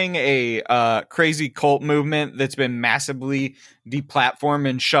 Are you saying a crazy cult movement that's been massively deplatformed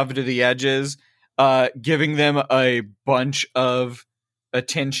and shoved to the edges, giving them a bunch of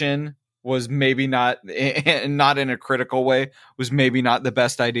attention was maybe not in a critical way, was maybe not the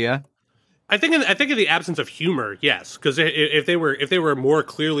best idea? I think in the absence of humor, yes, because if they were more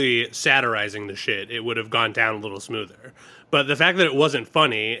clearly satirizing the shit, it would have gone down a little smoother. But the fact that it wasn't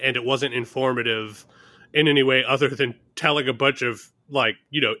funny and it wasn't informative in any way other than telling a bunch of like,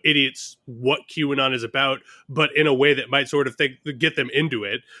 you know, idiots what QAnon is about, but in a way that might sort of get them into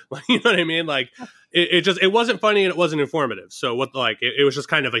it. Like, you know what I mean? Like it wasn't funny and it wasn't informative. So what, like, it was just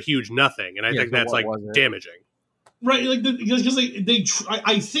kind of a huge nothing. And I think that's like damaging. Right, like because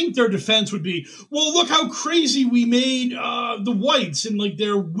I think their defense would be, well, look how crazy we made the whites and like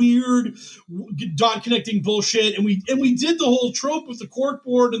their weird dot connecting bullshit, and we did the whole trope with the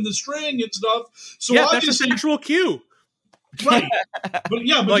corkboard and the string and stuff. So yeah, that's a sexual cue, right? But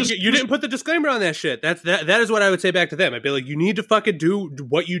yeah, but like you didn't put the disclaimer on that shit. That is what I would say back to them. I'd be like, you need to fucking do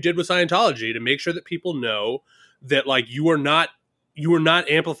what you did with Scientology to make sure that people know that like you are not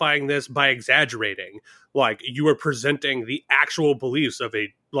amplifying this by exaggerating. Like, you are presenting the actual beliefs of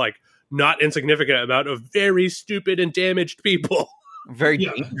a, like, not insignificant amount of very stupid and damaged people. Very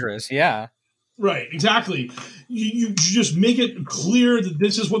dangerous, yeah. Right, exactly. You just make it clear that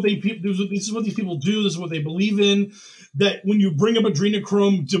this is what these people do, this is what they believe in, that when you bring up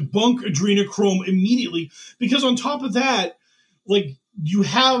adrenochrome, debunk adrenochrome immediately. Because on top of that, like, you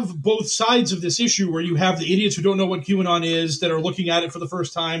have both sides of this issue where you have the idiots who don't know what QAnon is that are looking at it for the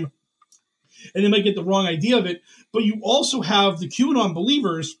first time, and they might get the wrong idea of it. But you also have the QAnon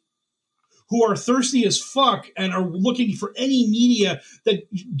believers who are thirsty as fuck and are looking for any media that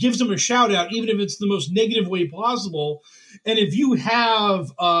gives them a shout out, even if it's the most negative way possible. And if you have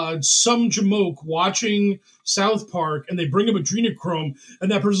some jamoke watching South Park and they bring up adrenochrome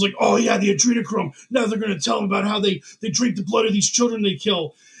and that person's like, oh yeah, the adrenochrome. Now they're going to tell them about how they drink the blood of these children they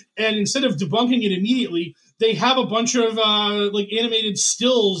kill. And instead of debunking it immediately, they have a bunch of like animated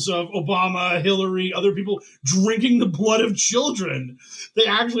stills of Obama, Hillary, other people drinking the blood of children. They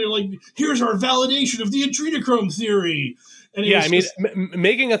actually are like, here's our validation of the adrenochrome theory. And yeah, I mean,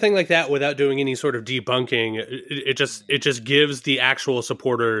 making a thing like that without doing any sort of debunking, it just gives the actual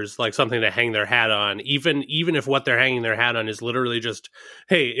supporters like something to hang their hat on, even if what they're hanging their hat on is literally just,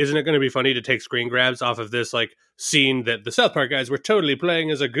 hey, isn't it going to be funny to take screen grabs off of this like scene that the South Park guys were totally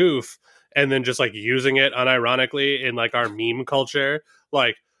playing as a goof, and then just like using it unironically in like our meme culture.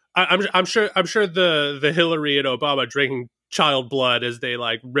 Like I'm sure the Hillary and Obama drinking child blood as they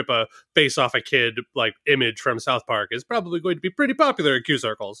like rip a face off a kid like image from South Park is probably going to be pretty popular in Q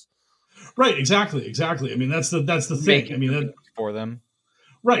circles. Right, exactly. I mean, that's the thing. I mean, that, for them.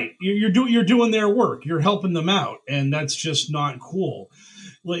 Right. You're doing their work. You're helping them out, and that's just not cool.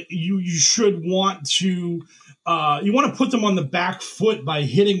 Like you should want to you want to put them on the back foot by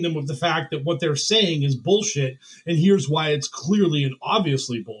hitting them with the fact that what they're saying is bullshit, and here's why it's clearly and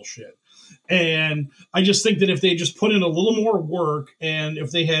obviously bullshit. And I just think that if they just put in a little more work, and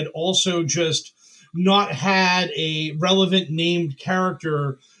if they had also just not had a relevant named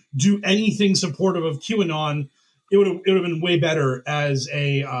character do anything supportive of QAnon, it would have been way better as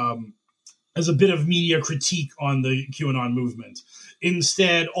a bit of media critique on the QAnon movement.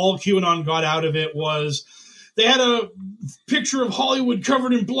 Instead, all QAnon got out of it was they had a picture of Hollywood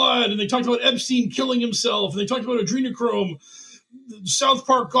covered in blood, and they talked about Epstein killing himself, and they talked about adrenochrome. South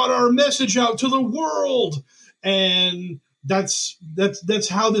Park got our message out to the world, and that's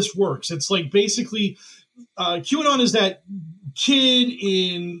how this works. It's like basically QAnon is that kid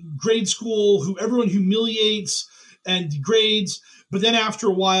in grade school who everyone humiliates and degrades, but then after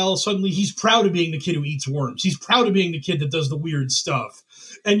a while, suddenly he's proud of being the kid who eats worms. He's proud of being the kid that does the weird stuff.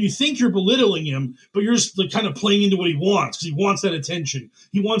 And you think you're belittling him, but you're just like kind of playing into what he wants, because he wants that attention.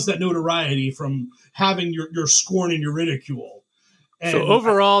 He wants that notoriety from having your scorn and your ridicule. And so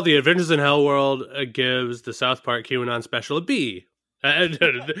overall, the Adventures in Hell World gives the South Park QAnon special a B.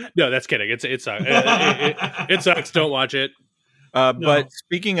 No, that's kidding. It sucks. It sucks. Don't watch it. But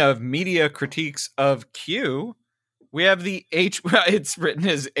speaking of media critiques of Q, we have the it's written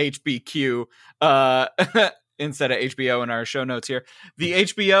as HBQ instead of HBO in our show notes here. The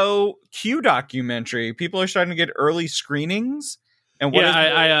HBO Q documentary. People are starting to get early screenings. And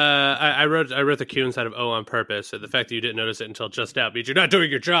I wrote the Q inside of O on purpose. So the fact that you didn't notice it until just now means you're not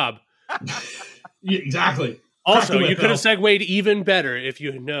doing your job. Yeah, exactly. Also, you could have segued even better if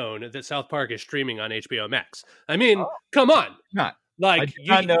you had known that South Park is streaming on HBO Max. I mean, come on. Not. Like,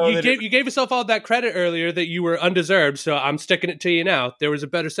 you gave yourself all that credit earlier that you were undeserved, so I'm sticking it to you now. There was a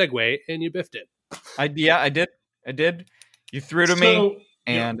better segue, and you biffed it. I did. You threw to me,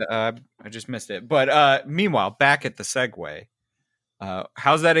 and I just missed it. But meanwhile, back at the segue,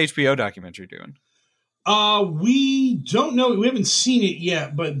 how's that HBO documentary doing? We don't know. We haven't seen it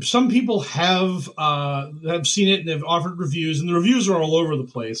yet, but some people have seen it and they've offered reviews, and the reviews are all over the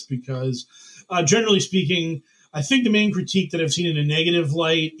place because, generally speaking, I think the main critique that I've seen in a negative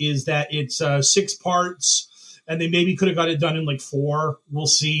light is that it's 6 parts, and they maybe could have got it done in like 4. We'll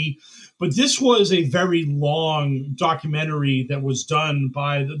see. But this was a very long documentary that was done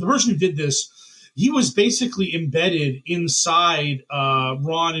by the person who did this. He was basically embedded inside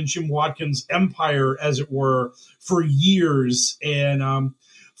Ron and Jim Watkins' empire, as it were, for years. And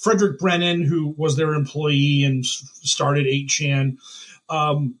Frederick Brennan, who was their employee and started 8chan,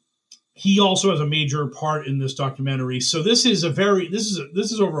 he also has a major part in this documentary. So this is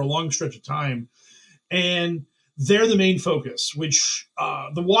over a long stretch of time, and they're the main focus. Which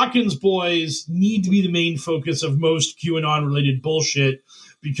the Watkins boys need to be the main focus of most QAnon related bullshit.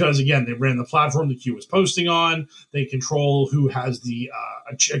 Because, again, they ran the platform the Q was posting on. They control who has the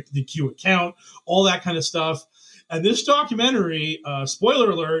Q account, all that kind of stuff. And this documentary,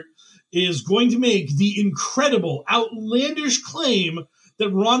 spoiler alert, is going to make the incredible, outlandish claim that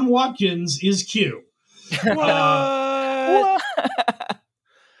Ron Watkins is Q. What?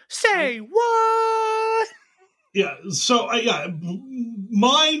 Say what? Yeah, so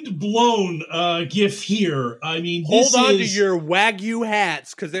mind blown gif here. I mean, hold on to your Wagyu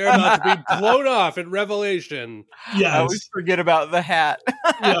hats because they're about to be blown off in Revelation. Yeah, I always forget about the hat.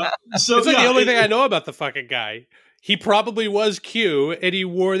 Yeah, so it's like the only thing I know about the fucking guy. He probably was Q, and he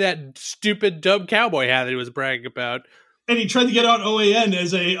wore that stupid dumb cowboy hat that he was bragging about. And he tried to get out OAN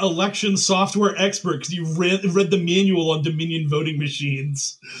as a election software expert because he read the manual on Dominion voting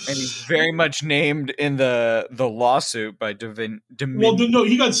machines. And he's very much named in the lawsuit by Dominion. Well, no,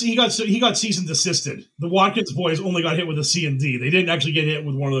 he got cease and desisted. The Watkins boys only got hit with a C&D. They didn't actually get hit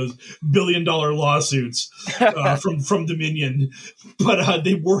with one of those $1 billion lawsuits from Dominion, but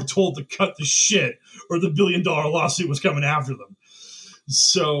they were told to cut the shit, or the $1 billion lawsuit was coming after them.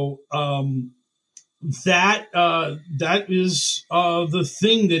 So. That is the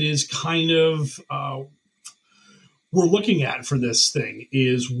thing that is kind of we're looking at for this thing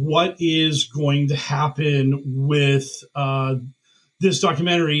is what is going to happen with this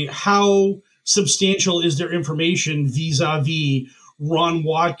documentary. How substantial is their information vis-a-vis Ron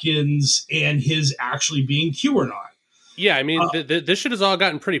Watkins and his actually being Q or not? Yeah, I mean, this shit has all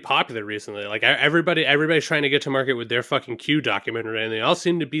gotten pretty popular recently. Like, everybody's trying to get to market with their fucking Q documentary, and they all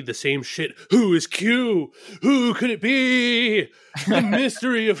seem to be the same shit. Who is Q? Who could it be? The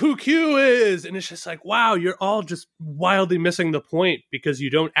mystery of who Q is. And it's just like, wow, you're all just wildly missing the point because you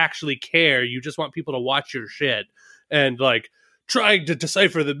don't actually care. You just want people to watch your shit. And, like, trying to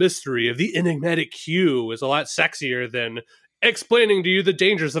decipher the mystery of the enigmatic Q is a lot sexier than explaining to you the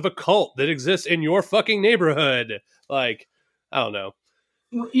dangers of a cult that exists in your fucking neighborhood. Like, I don't know.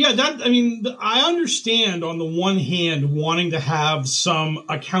 Yeah, I understand on the one hand wanting to have some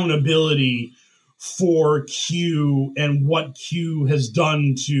accountability for Q and what Q has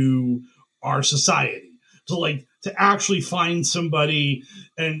done to our society. To actually find somebody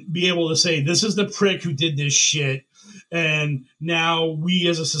and be able to say, this is the prick who did this shit. And now we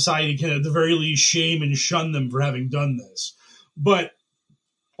as a society can at the very least shame and shun them for having done this. But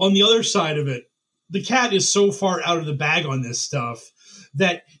on the other side of it, the cat is so far out of the bag on this stuff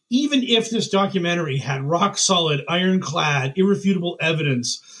that even if this documentary had rock solid, ironclad, irrefutable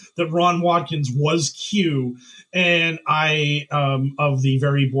evidence that Ron Watkins was Q, and I, of the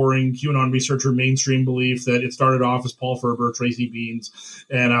very boring QAnon researcher mainstream belief that it started off as Paul Ferber, Tracy Beans,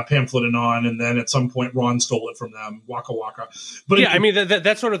 and Pamphlet Anon, and then at some point Ron stole it from them, Waka Waka. But yeah,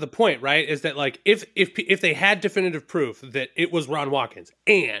 that's sort of the point, right? Is that like if they had definitive proof that it was Ron Watkins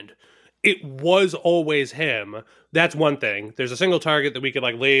and it was always him, that's one thing. There's a single target that we could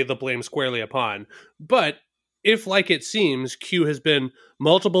like lay the blame squarely upon. But if, like it seems, Q has been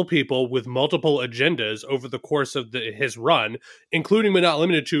multiple people with multiple agendas over the course of his run, including but not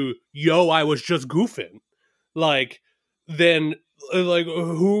limited to, I was just goofing, like, then, like,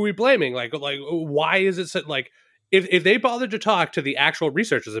 who are we blaming? Like, why is it so, like, if they bothered to talk to the actual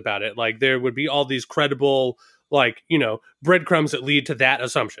researchers about it, like, there would be all these credible, like, breadcrumbs that lead to that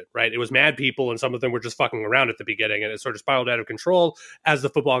assumption, right? It was mad people, and some of them were just fucking around at the beginning, and it sort of spiraled out of control as the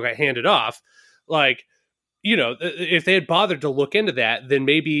football got handed off. Like, if they had bothered to look into that, then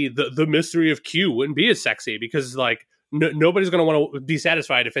maybe the mystery of Q wouldn't be as sexy, because like nobody's going to want to be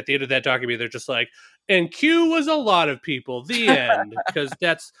satisfied if at the end of that documentary they're just like, and Q was a lot of people, the end. Because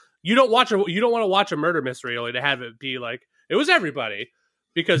that's, you don't want to watch a murder mystery only to have it be like it was everybody,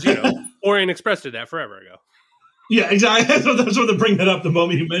 because Orient Express did that forever ago. Yeah, exactly. That's what they bring that up the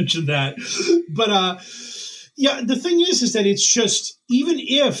moment you mentioned that. But yeah, the thing is that it's just, even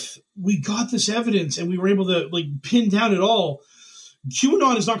if we got this evidence and we were able to like pin down it all,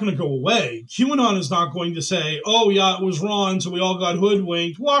 QAnon is not going to go away. QAnon is not going to say, oh yeah, it was Ron, so we all got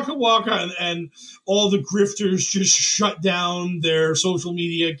hoodwinked, waka waka, and all the grifters just shut down their social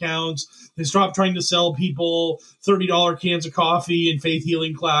media accounts. They stopped trying to sell people $30 cans of coffee and faith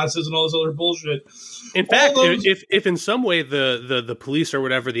healing classes and all this other bullshit. In fact, if in some way the police or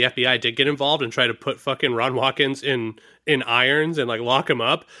whatever, the FBI did get involved and try to put fucking Ron Watkins in irons and like lock him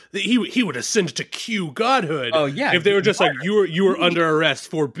up, he would ascend to Q godhood. Oh yeah, if they were just like, you were under arrest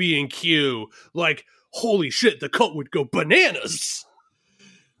for being Q, like holy shit, the cult would go bananas.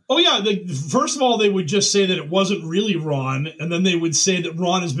 Oh yeah, first of all, they would just say that it wasn't really Ron, and then they would say that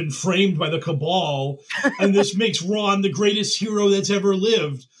Ron has been framed by the cabal, and this makes Ron the greatest hero that's ever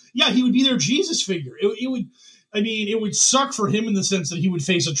lived. Yeah, he would be their Jesus figure. It would suck for him in the sense that he would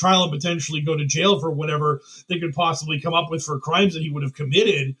face a trial and potentially go to jail for whatever they could possibly come up with for crimes that he would have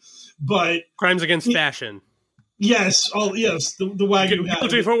committed. But crimes against fashion. Yes. Oh, yes. The Wagyu hat.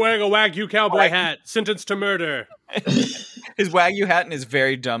 Guilty for wearing a Wagyu cowboy hat. Sentenced to murder. His Wagyu hat and his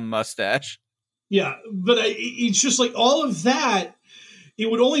very dumb mustache. Yeah, but it's just like all of that. It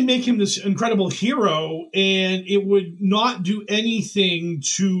would only make him this incredible hero, and it would not do anything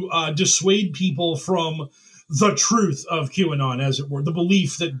to dissuade people from the truth of QAnon, as it were, the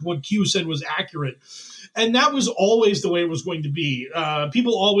belief that what Q said was accurate. And that was always the way it was going to be.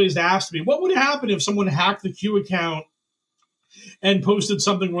 People always asked me, what would happen if someone hacked the Q account and posted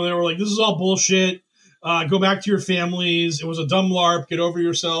something where they were like, this is all bullshit. Go back to your families. It was a dumb LARP. Get over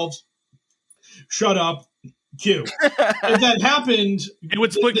yourselves. Shut up. Q. If that happened, it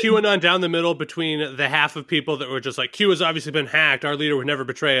would split QAnon down the middle between the half of people that were just like, Q has obviously been hacked, our leader would never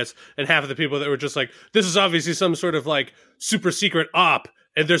betray us, and half of the people that were just like, this is obviously some sort of like super secret op,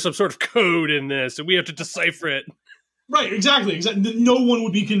 and there's some sort of code in this, and we have to decipher it. Right, exactly. No one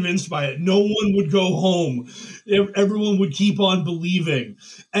would be convinced by it. No one would go home. Everyone would keep on believing.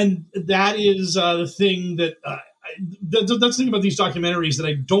 And that is the thing that that's the thing about these documentaries that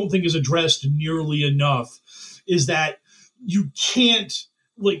I don't think is addressed nearly enough, is that you can't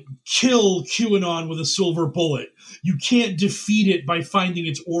like kill QAnon with a silver bullet. You can't defeat it by finding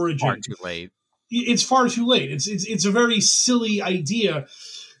its origin. Far too late. It's far too late. It's a very silly idea.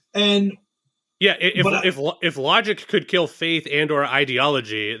 And yeah, if logic could kill faith and or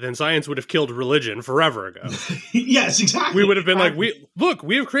ideology, then science would have killed religion forever ago. Yes, exactly. We would have been like,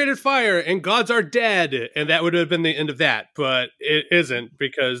 we have created fire and gods are dead, and that would have been the end of that. But it isn't,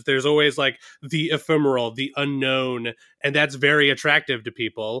 because there's always like the ephemeral, the unknown, and that's very attractive to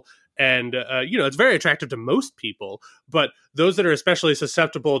people. And, it's very attractive to most people, but those that are especially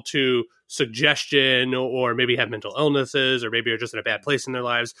susceptible to suggestion or maybe have mental illnesses or maybe are just in a bad place in their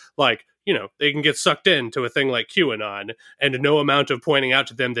lives, like, they can get sucked into a thing like QAnon, and no amount of pointing out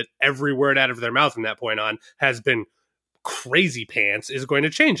to them that every word out of their mouth from that point on has been crazy pants is going to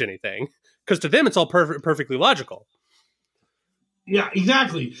change anything. Because to them, it's all perfectly logical. Yeah,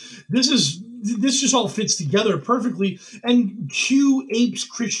 exactly. This just all fits together perfectly. And Q apes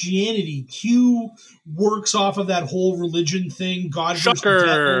Christianity. Q works off of that whole religion thing. God versus the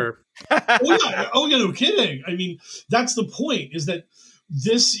devil. Oh yeah, no kidding. I mean, that's the point, is that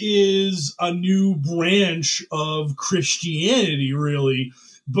this is a new branch of Christianity, really.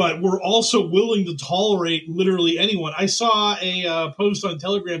 But we're also willing to tolerate literally anyone. I saw a post on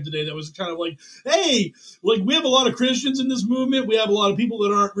Telegram today that was kind of like, hey, like, we have a lot of Christians in this movement. We have a lot of people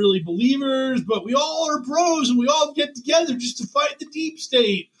that aren't really believers, but we all are bros and we all get together just to fight the deep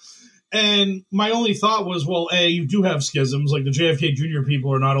state. And my only thought was, well, A, you do have schisms. Like, the JFK Jr.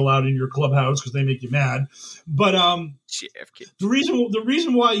 people are not allowed in your clubhouse because they make you mad. But JFK. The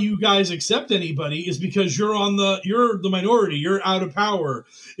reason why you guys accept anybody is because you're the minority. You're out of power.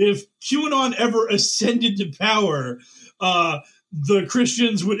 If QAnon ever ascended to power, the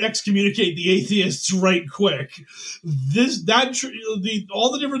Christians would excommunicate the atheists right quick.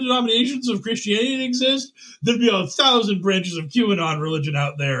 All the different denominations of Christianity that exist, there'd be 1,000 branches of QAnon religion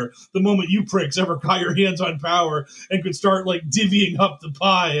out there the moment you pricks ever got your hands on power and could start, like, divvying up the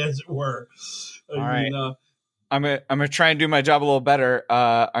pie, as it were. I'm gonna try and do my job a little better.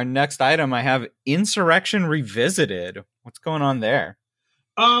 Our next item, I have Insurrection Revisited. What's going on there?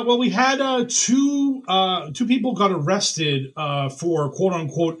 Well, we had two people got arrested for quote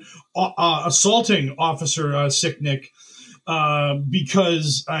unquote assaulting Officer Sicknick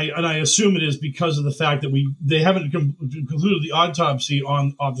because I assume it is because of the fact that they haven't concluded the autopsy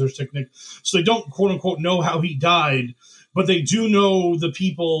on Officer Sicknick, so they don't quote unquote know how he died, but they do know the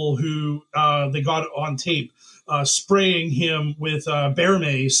people who they got on tape spraying him with bear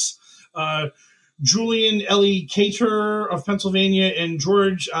mace. Julian Ellie Cater of Pennsylvania and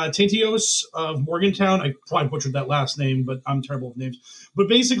George Tatios of Morgantown. I probably butchered that last name, but I'm terrible with names. But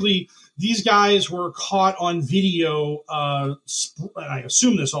basically, these guys were caught on video. And I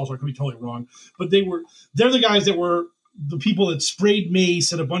assume this also, I could be totally wrong, but they're the guys that were the people that sprayed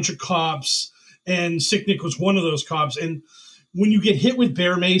mace at a bunch of cops, and Sicknick was one of those cops. And when you get hit with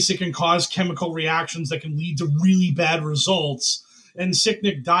bear mace, it can cause chemical reactions that can lead to really bad results. And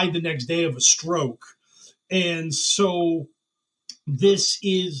Sicknick died the next day of a stroke. And so this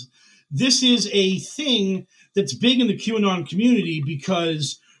is a thing that's big in the QAnon community,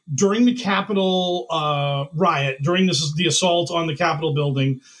 because during the Capitol riot, during the assault on the Capitol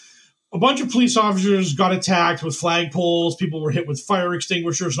building, a bunch of police officers got attacked with flagpoles. People were hit with fire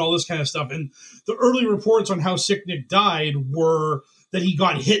extinguishers and all this kind of stuff. And the early reports on how Sicknick died were that he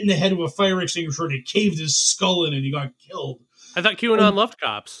got hit in the head with a fire extinguisher and it caved his skull in and he got killed. I thought QAnon loved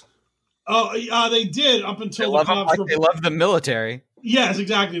cops. Oh, they did up until the cops. They love the military. Yes,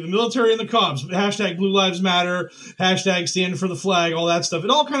 exactly. The military and the cops. Hashtag Blue Lives Matter. Hashtag stand for the flag. All that stuff. It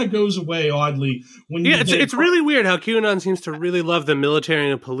all kind of goes away oddly when you. It's really weird how QAnon seems to really love the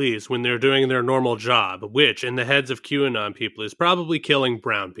military and the police when they're doing their normal job, which in the heads of QAnon people is probably killing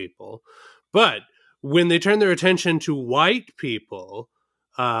brown people. But when they turn their attention to white people,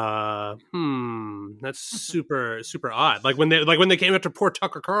 that's super odd. Like when they came after poor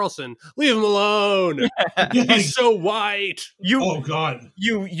Tucker Carlson, leave him alone. He's so white. Oh God,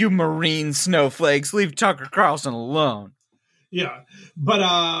 you Marine snowflakes, leave Tucker Carlson alone. Yeah,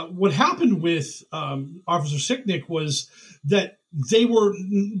 but what happened with Officer Sicknick was that they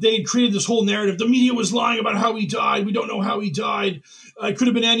created this whole narrative. The media was lying about how he died. We don't know how he died. It could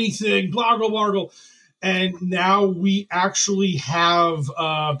have been anything. Blargle, blargle. And now we actually have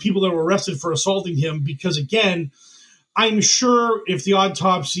people that were arrested for assaulting him because, again, I'm sure if the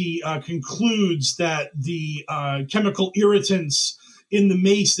autopsy concludes that the chemical irritants in the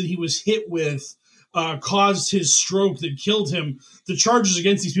mace that he was hit with caused his stroke that killed him, the charges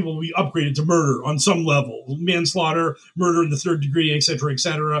against these people will be upgraded to murder on some level, manslaughter, murder in the third degree, et cetera, et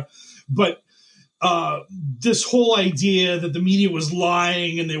cetera. But this whole idea that the media was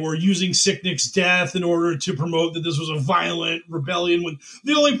lying and they were using Sicknick's death in order to promote that this was a violent rebellion when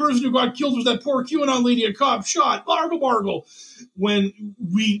the only person who got killed was that poor QAnon lady a cop shot, bargle. When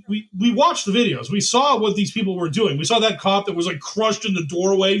we watched the videos, we saw what these people were doing. We saw that cop that was like crushed in the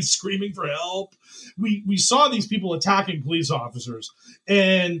doorway screaming for help. We saw these people attacking police officers.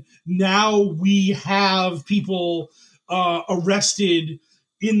 And now we have people arrested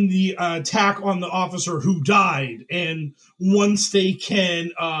in the attack on the officer who died. And once they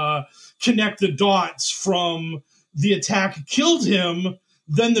can connect the dots from the attack killed him,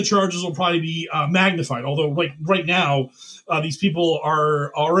 then the charges will probably be magnified. Although, like right now, these people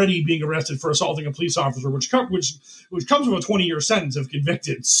are already being arrested for assaulting a police officer, which comes with a 20-year sentence if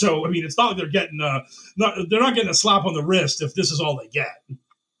convicted. So, I mean, it's not like they're getting they're not getting a slap on the wrist if this is all they get.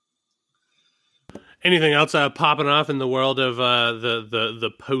 Anything else popping off in the world of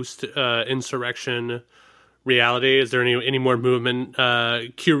the post insurrection reality? Is there any more movement,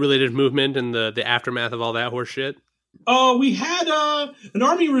 Q related movement in the aftermath of all that horse shit? We had an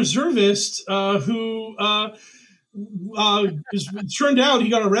Army reservist who turned out he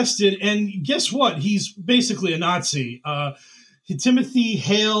got arrested, and guess what? He's basically a Nazi. Timothy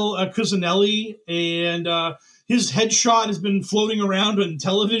Hale Cusinelli, and his headshot has been floating around on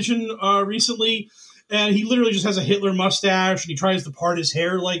television recently, and he literally just has a Hitler mustache, and he tries to part his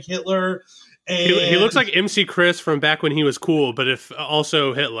hair like Hitler. And he looks like MC Chris from back when he was cool, but if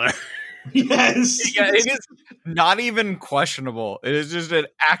also Hitler. Yes. Yeah, it is not even questionable. It is just an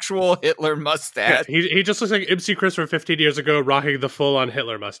actual Hitler mustache. Yeah, he just looks like MC Chris from 15 years ago, rocking the full-on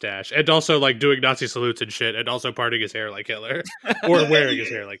Hitler mustache, and also like doing Nazi salutes and shit, and also parting his hair like Hitler, or wearing his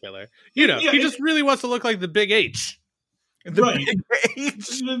hair like Hitler. You know, he just really wants to look like the Big H. The right. Big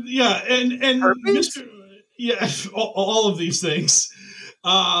H. Yeah, and Mr. Yeah, all of these things.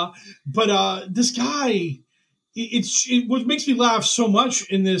 But this guy. What makes me laugh so much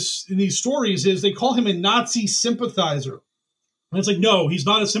in these stories is they call him a Nazi sympathizer. And it's like, no, he's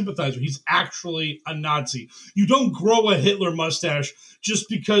not a sympathizer. He's actually a Nazi. You don't grow a Hitler mustache just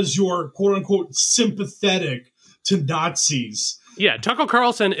because you're, quote unquote, sympathetic to Nazis. Yeah, Tucker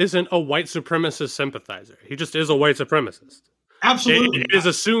Carlson isn't a white supremacist sympathizer. He just is a white supremacist. Absolutely. It is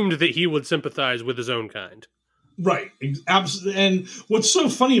assumed that he would sympathize with his own kind. Right. Absolutely. And what's so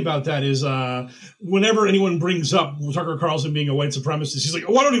funny about that is whenever anyone brings up Tucker Carlson being a white supremacist, he's like,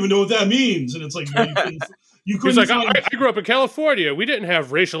 oh, I don't even know what that means. And it's like, well, you couldn't he's like, I grew up in California. We didn't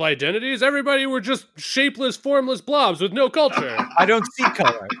have racial identities. Everybody were just shapeless, formless blobs with no culture. I don't see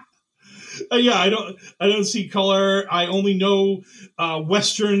color. Yeah, I don't see color. I only know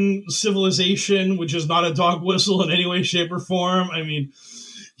Western civilization, which is not a dog whistle in any way, shape, or form. I mean,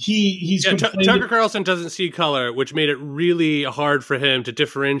 he's Tucker Carlson doesn't see color, which made it really hard for him to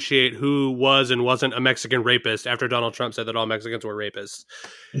differentiate who was and wasn't a Mexican rapist after Donald Trump said that all Mexicans were rapists.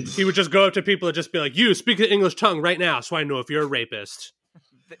 He would just go up to people and just be like, you speak the English tongue right now so I know if you're a rapist.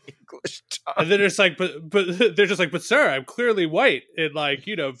 The English tongue. And then it's like, but they're just like, but sir, I'm clearly white. And like,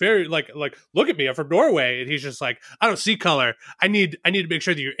 you know, very like, look at me, I'm from Norway. And he's just like, I don't see color. I need to make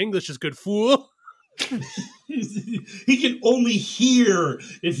sure that your English is good, fool. He can only hear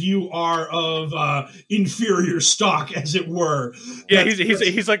if you are of inferior stock, as it were. Yeah,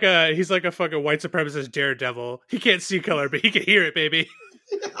 he's like a fucking white supremacist daredevil. He can't see color, but he can hear it, baby.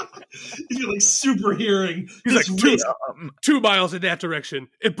 He's like super hearing. He's like 2 miles in that direction.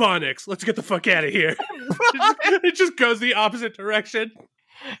 Ebonics, let's get the fuck out of here. It just goes the opposite direction.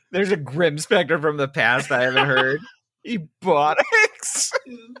 There's a Grim Spectre from the past I haven't heard. Ebonics.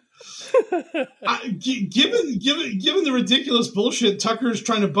 Given the ridiculous bullshit Tucker's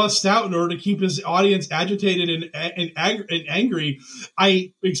trying to bust out in order to keep his audience agitated and angry,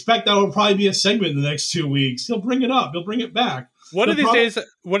 I expect that will probably be a segment in the next 2 weeks. He'll bring it up. He'll bring it back. One of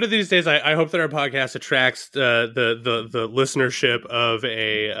these days, I hope that our podcast attracts the listenership of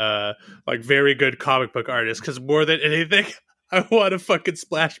a like very good comic book artist, because more than anything, I want a fucking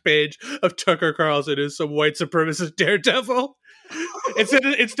splash page of Tucker Carlson as some white supremacist daredevil.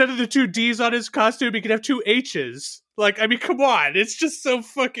 Instead of the 2 D's on his costume, he can have 2 H's. Like, I mean, come on, it's just so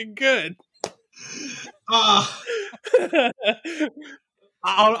fucking good.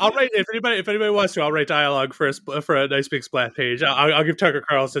 I'll write, if anybody wants to, I'll write dialogue for a nice big splash page. I'll give Tucker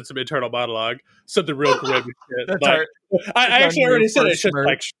Carlson some internal monologue, something real grim and shit. Like, I actually already said it. It's just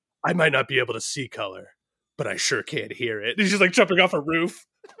like, I might not be able to see color, but I sure can hear it. He's just like jumping off a roof,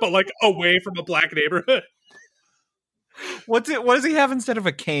 but like away from a black neighborhood. What does he have instead of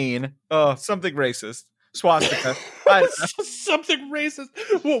a cane? Oh, something racist. Swastika. Something racist.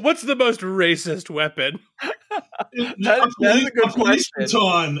 Well, what's the most racist weapon? That's a good police question.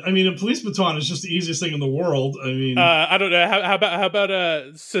 baton. I mean, a police baton is just the easiest thing in the world. I mean, I don't know. How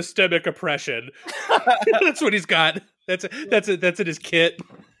about systemic oppression? That's what he's got. That's in his kit.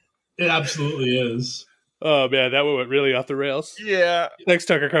 It absolutely is. Oh man, that one went really off the rails. Yeah. Thanks,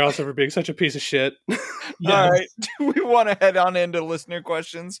 Tucker Carlson, for being such a piece of shit. All right. Do we want to head on into listener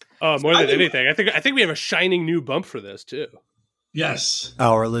questions? More than anything, I think we have a shining new bump for this too. Yes.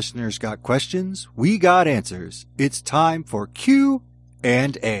 Our listeners got questions. We got answers. It's time for Q&A.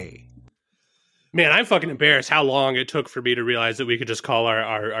 and A. Man, I'm fucking embarrassed how long it took for me to realize that we could just call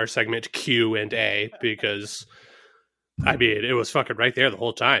our segment Q and A, because I mean, it was fucking right there the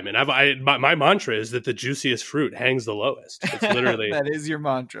whole time. And my mantra is that the juiciest fruit hangs the lowest. It's literally that is your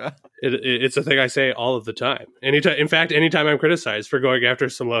mantra. It's a thing I say all of the time. Anytime I'm criticized for going after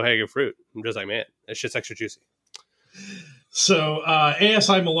some low hanging fruit, I'm just like, man, that shit's extra juicy. So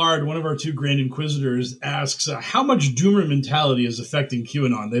ASI Millard, one of our two Grand Inquisitors, asks how much doomer mentality is affecting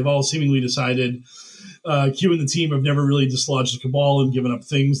QAnon. They've all seemingly decided Q and the team have never really dislodged the cabal and given up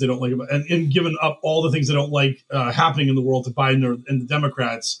things they don't like, and given up all the things they don't like happening in the world to Biden and the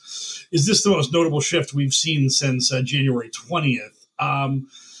Democrats. Is this the most notable shift we've seen since January 20th?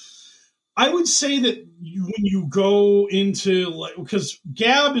 I would say that when you go into, because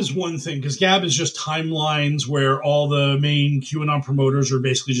Gab is one thing, because Gab is just timelines where all the main QAnon promoters are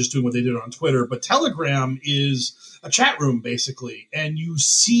basically just doing what they did on Twitter. But Telegram is a chat room, basically. And you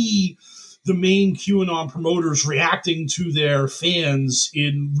see the main QAnon promoters reacting to their fans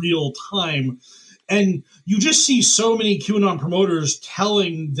in real time. And you just see so many QAnon promoters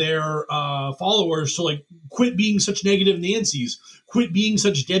telling their followers to quit being such negative Nancys, quit being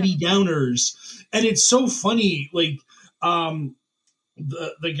such Debbie Downers. And it's so funny, the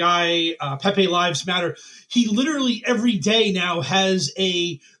guy, Pepe Lives Matter, he literally every day now has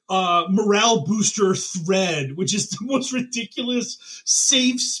a morale booster thread, which is the most ridiculous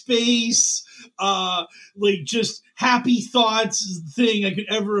safe space, just happy thoughts thing I could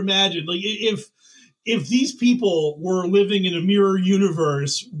ever imagine. If these people were living in a mirror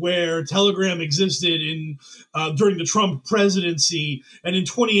universe where Telegram existed during the Trump presidency, and in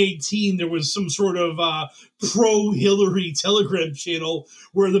 2018 there was some sort of pro-Hillary Telegram channel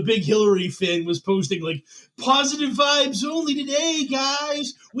where the big Hillary fan was posting positive vibes only today,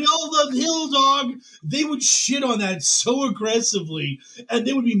 guys. We all love Hill Dog. They would shit on that so aggressively, and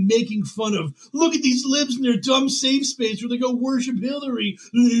they would be making fun of, look at these libs in their dumb safe space where they go worship Hillary,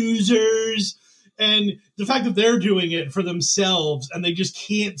 losers. And the fact that they're doing it for themselves and they just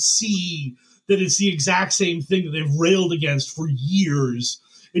can't see that it's the exact same thing that they've railed against for years,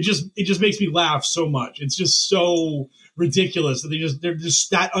 it just makes me laugh so much. It's just so ridiculous that they're just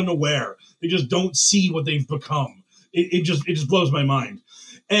that unaware. They just don't see what they've become. It just blows my mind.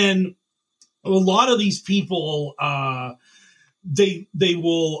 And a lot of these people, they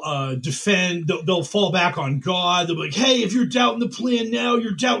will defend, they'll fall back on God. They'll be like, hey, if you're doubting the plan now,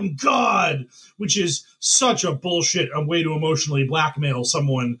 you're doubting God, which is such a bullshit, a way to emotionally blackmail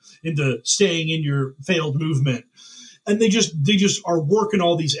someone into staying in your failed movement. And they just are working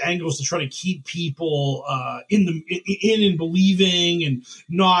all these angles to try to keep people in and believing and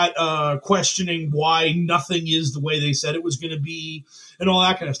not questioning why nothing is the way they said it was going to be and all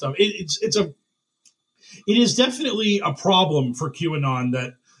that kind of stuff. It is definitely a problem for QAnon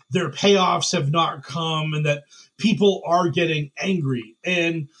that their payoffs have not come and that people are getting angry.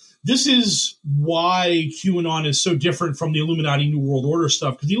 And this is why QAnon is so different from the Illuminati New World Order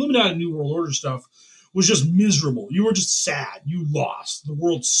stuff, because the Illuminati New World Order stuff was just miserable. You were just sad. You lost. The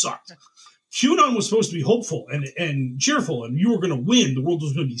world sucked. QAnon was supposed to be hopeful and cheerful, and you were going to win. The world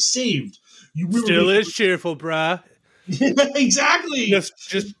was going to be saved. Still is cheerful, bruh. Exactly.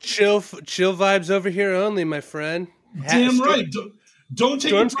 Just chill vibes over here only, my friend. Damn right. Don't take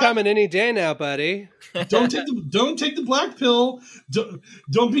Storm's coming any day now, buddy. Don't take the black pill.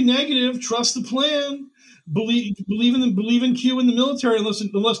 Don't be negative. Trust the plan. Believe in Q in the military,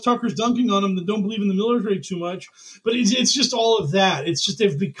 unless Tucker's dunking on him. Then don't believe in the military too much. But it's just all of that. It's just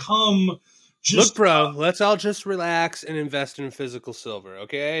they've become. Look, bro. Let's all just relax and invest in physical silver,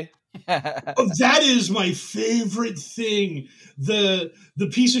 okay? That is my favorite thing. The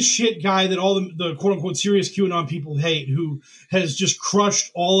piece of shit guy that all the quote unquote serious QAnon people hate, who has just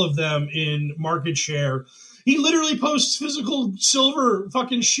crushed all of them in market share. He literally posts physical silver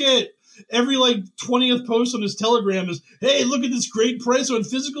fucking shit. Every 20th post on his Telegram is, hey, look at this great price on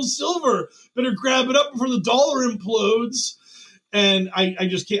physical silver. Better grab it up before the dollar implodes. And I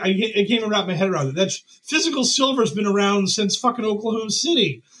can't wrap my head around it. That physical silver has been around since fucking Oklahoma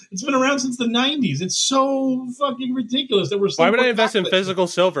City. It's been around since the 90s. It's so fucking ridiculous that we're still. Why would I invest in physical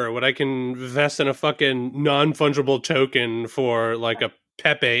silver when I can invest in a fucking non-fungible token for a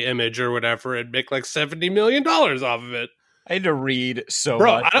Pepe image or whatever and make $70 million off of it? I had to read so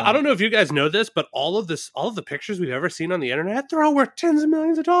much. Bro, I don't know if you guys know this, but all of the pictures we've ever seen on the internet, they're all worth tens of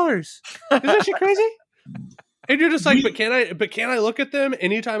millions of dollars. Isn't that shit crazy? And you're just but can I look at them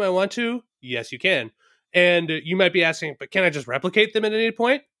anytime I want to? Yes, you can. And you might be asking, but can I just replicate them at any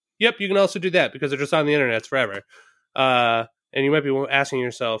point? Yep, you can also do that because they're just on the internet forever. And you might be asking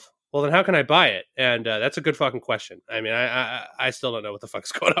yourself, well, then how can I buy it? And that's a good fucking question. I mean, I still don't know what the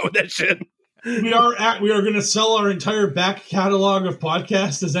fuck's going on with that shit. We are going to sell our entire back catalog of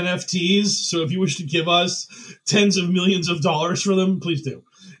podcasts as NFTs. So if you wish to give us tens of millions of dollars for them, please do.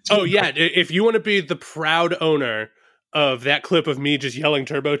 Oh yeah, if you want to be the proud owner of that clip of me just yelling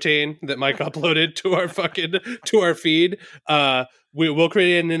Turbotane that Mike uploaded to our feed, we'll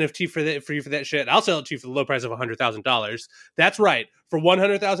create an NFT for you for that shit. I'll sell it to you for the low price of $100,000. That's right. For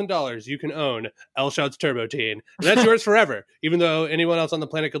 $100,000, you can own Elshout's Turbotane, and that's yours forever. Even though anyone else on the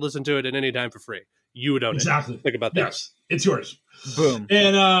planet could listen to it at any time for free, you would own exactly. it. Think about that. Yes, it's yours. Boom.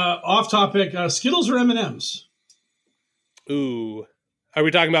 And off topic, Skittles or M&Ms? Ooh, are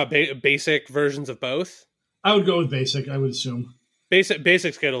we talking about basic versions of both? I would go with basic. I would assume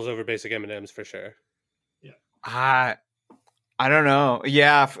basic Skittles over basic M&Ms for sure. Yeah. I don't know.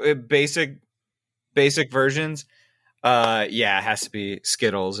 Yeah, basic versions. Yeah, it has to be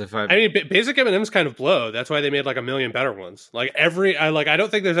Skittles. I mean, basic M&Ms kind of blow. That's why they made like a million better ones. Like I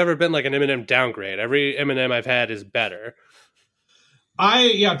don't think there's ever been like an M&M downgrade. Every M&M I've had is better.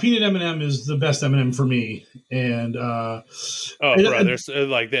 Peanut M&M is the best M&M for me. And there's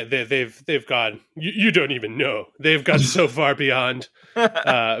like they've gone. You don't even know. They've gone so far beyond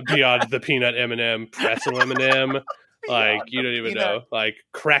the peanut M&M, pretzel M&M. Like you don't even know. Like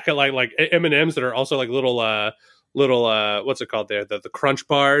crack it like M&Ms that are also like little what's it called there? The crunch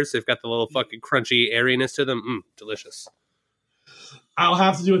bars. They've got the little fucking crunchy airiness to them. Delicious. I'll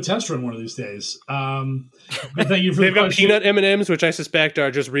have to do a test run one of these days. But thank you for They've got peanut M&Ms, which I suspect are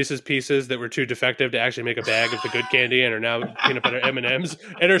just Reese's Pieces that were too defective to actually make a bag of the good candy and are now peanut butter M&Ms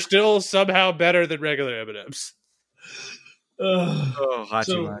and are still somehow better than regular M&Ms.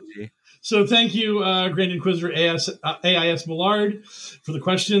 Hachi-machi. So thank you, Grand Inquisitor AIS Millard, for the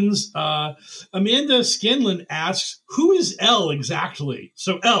questions. Amanda Scanlon asks, who is L exactly?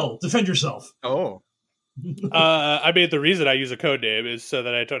 So L, defend yourself. Oh. I mean, the reason I use a code name is so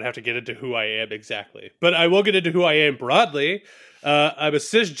that I don't have to get into who I am exactly. But I will get into who I am broadly. I'm a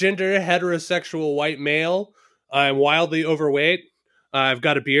cisgender, heterosexual white male. I'm wildly overweight. I've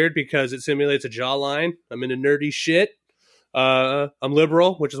got a beard because it simulates a jawline. I'm into nerdy shit. I'm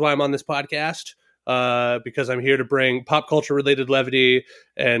liberal, which is why I'm on this podcast, because I'm here to bring pop culture related levity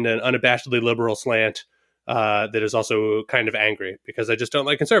and an unabashedly liberal slant that is also kind of angry because I just don't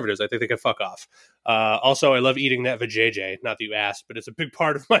like conservatives. I think they can fuck off. Also, I love eating that vajayjay. Not that you asked, but it's a big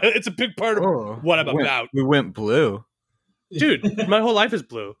part of what I'm about. We went blue. Dude, my whole life is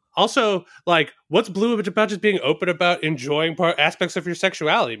blue. Also, like, what's blue about just being open about enjoying aspects of your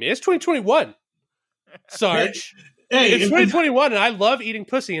sexuality? Man, it's 2021, Sarge. Hey, it's 2021, and I love eating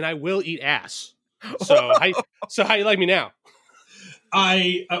pussy, and I will eat ass. So how you like me now?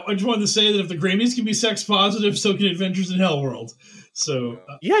 I just wanted to say that if the Grammys can be sex positive, so can Adventures in Hell World. So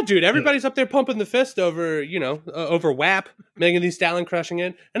yeah, dude, everybody's up there pumping the fist over over WAP, Megan Thee Stallion crushing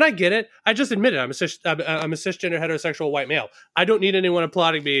it, and I get it. I just admit it. I'm a cisgender heterosexual white male. I don't need anyone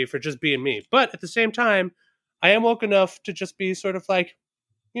applauding me for just being me. But at the same time, I am woke enough to just be sort of like,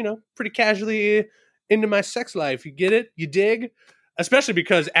 pretty casually into my sex life. You get it? You dig? Especially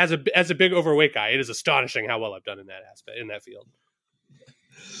because as a big overweight guy, it is astonishing how well I've done in that aspect, in that field.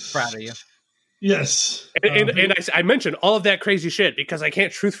 Proud of you. Yes. And I mentioned all of that crazy shit because I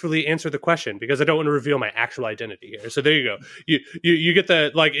can't truthfully answer the question because I don't want to reveal my actual identity here. So there you go. You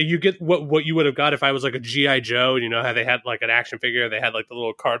get what you would have got if I was like a G.I. Joe, and how they had like an action figure, they had like the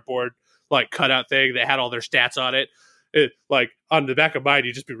little cardboard like cutout thing that had all their stats on it. Like on the back of mine,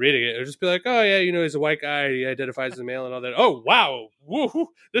 you just be reading it. It'll just be like, oh yeah, he's a white guy. He identifies as a male and all that. Oh wow, woo,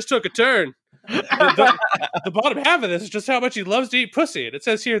 this took a turn. The bottom half of this is just how much he loves to eat pussy. And it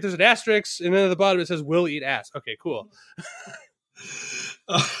says here, there's an asterisk, and then at the bottom it says, will eat ass. Okay, cool.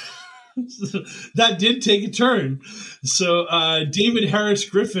 That did take a turn. So David Harris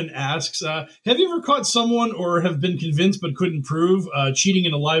Griffin asks, have you ever caught someone or have been convinced but couldn't prove cheating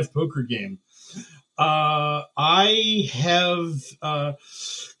in a live poker game? I have,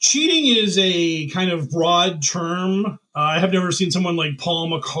 cheating is a kind of broad term. I have never seen someone like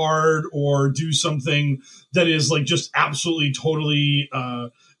palm a card or do something that is like just absolutely totally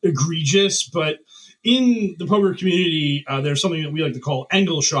egregious. But in the poker community, there's something that we like to call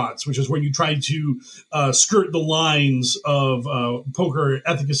angle shots, which is when you try to skirt the lines of poker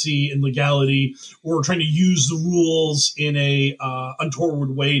efficacy and legality, or trying to use the rules in a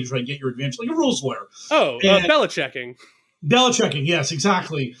untoward way to try to get your advantage, like a rules lawyer. Oh, Belichicking. Belichicking, yes,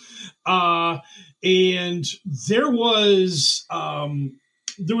 exactly. And there was the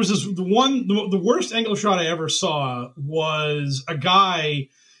worst angle shot I ever saw was a guy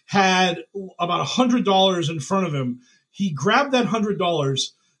had about $100 in front of him. He grabbed that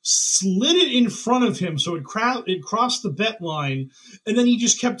 $100, slid it in front of him so it crossed the bet line, and then he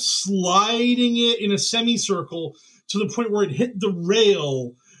just kept sliding it in a semicircle to the point where it hit the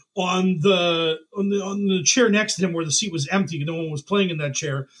rail on the chair next to him where the seat was empty. No one was playing in that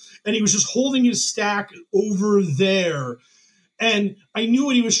chair, and he was just holding his stack over there. And I knew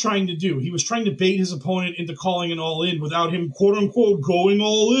what he was trying to do. He was trying to bait his opponent into calling an all-in without him, quote-unquote, going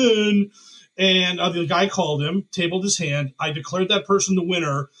all in. And the guy called him, tabled his hand. I declared that person the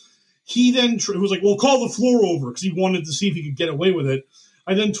winner. He then was like, well, call the floor over, because he wanted to see if he could get away with it.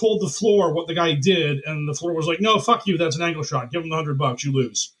 I then told the floor what the guy did, and the floor was like, no, fuck you, that's an angle shot. Give him the $100, you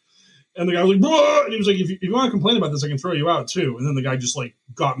lose. And the guy was like, whoa! And he was like, if you want to complain about this, I can throw you out too. And then the guy just like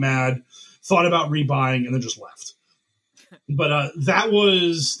got mad, thought about rebuying, and then just left. But that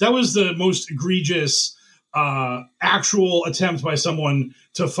was the most egregious actual attempt by someone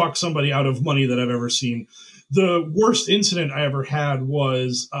to fuck somebody out of money that I've ever seen. The worst incident I ever had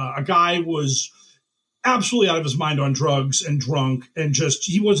was a guy was absolutely out of his mind on drugs and drunk, and just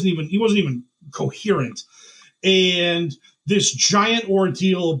he wasn't even coherent. And this giant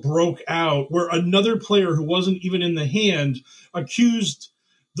ordeal broke out where another player who wasn't even in the hand accused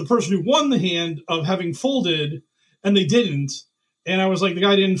the person who won the hand of having folded, and they didn't. And I was like, the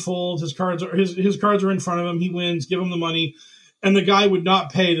guy didn't fold. His cards are in front of him. He wins. Give him the money. And the guy would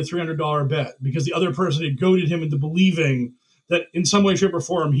not pay the $300 bet because the other person had goaded him into believing that in some way, shape, or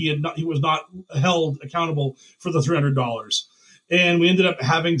form he was not held accountable for the $300. And we ended up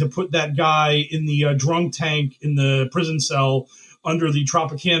having to put that guy in the drunk tank in the prison cell under the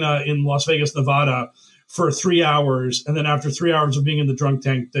Tropicana in Las Vegas, Nevada, for 3 hours. And then after 3 hours of being in the drunk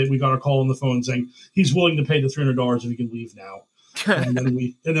tank, we got a call on the phone saying he's willing to pay the $300 if he can leave now. and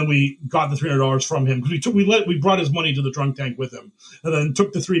then we got the $300 from him because we brought his money to the drunk tank with him, and then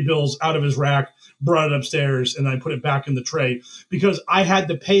took the 3 bills out of his rack, brought it upstairs, and I put it back in the tray because I had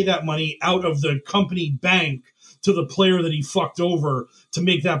to pay that money out of the company bank to the player that he fucked over to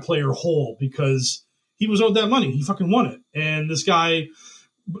make that player whole because he was owed that money. He fucking won it, and this guy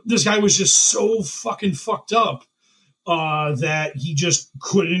was just so fucking fucked up that he just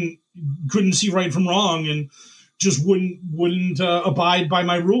couldn't see right from wrong and just wouldn't abide by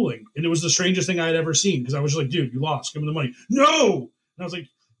my ruling. And it was the strangest thing I had ever seen because I was just like, dude, you lost. Give me the money. No! And I was like,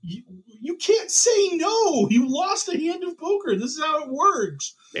 you can't say no. You lost a hand of poker. This is how it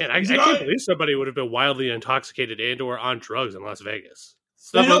works. Man, I can't believe somebody would have been wildly intoxicated and or on drugs in Las Vegas.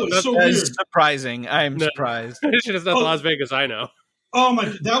 That's so weird. Surprising. I'm surprised. It's not the Las Vegas I know. Oh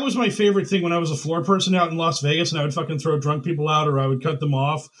my! That was my favorite thing when I was a floor person out in Las Vegas, and I would fucking throw drunk people out, or I would cut them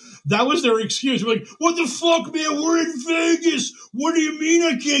off. That was their excuse. Like, what the fuck, man? We're in Vegas. What do you mean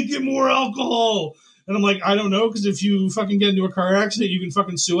I can't get more alcohol? And I'm like, I don't know, because if you fucking get into a car accident, you can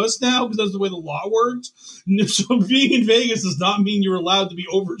fucking sue us now, because that's the way the law works. So being in Vegas does not mean you're allowed to be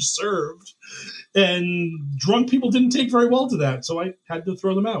overserved. And drunk people didn't take very well to that, so I had to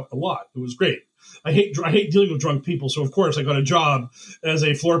throw them out a lot. It was great. I hate dealing with drunk people, so of course I got a job as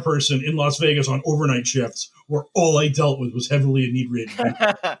a floor person in Las Vegas on overnight shifts, where all I dealt with was heavily inebriated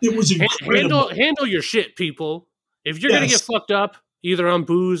people. It was incredible. Handle your shit, people. If you're gonna get fucked up, either on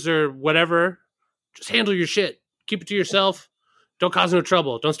booze or whatever, just handle your shit. Keep it to yourself. Don't cause no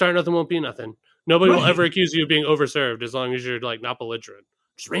trouble. Don't start nothing, won't be nothing. Nobody will ever accuse you of being overserved as long as you're like not belligerent.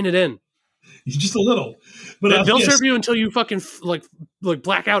 Just rein it in. Just a little, but they'll serve you until you fucking like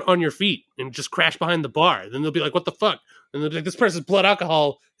black out on your feet and just crash behind the bar. Then they'll be like, "What the fuck?" And they'll be like, "This person's blood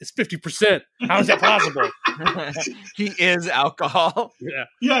alcohol is 50%. How is that possible?" He is alcohol.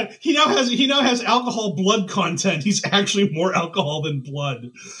 Yeah. He now has alcohol blood content. He's actually more alcohol than blood.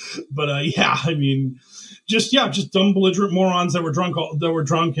 But I mean, just dumb belligerent morons that were drunk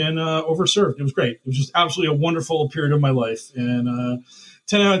and overserved. It was great. It was just absolutely a wonderful period of my life, and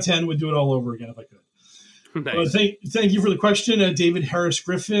 10 out of 10 would do it all over again if I could. Nice. Thank you for the question, David Harris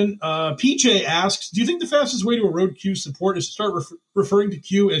Griffin. PJ asks, do you think the fastest way to erode Q's support is to start referring to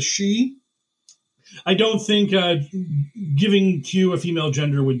Q as she? I don't think giving Q a female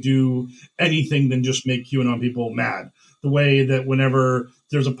gender would do anything than just make QAnon people mad. The way that whenever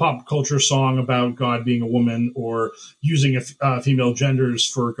there's a pop culture song about God being a woman or using female genders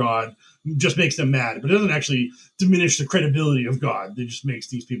for God, just makes them mad, but it doesn't actually diminish the credibility of God. It just makes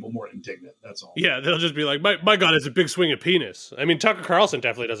these people more indignant. That's all. Yeah, they'll just be like, my God has a big swinging penis. I mean, Tucker Carlson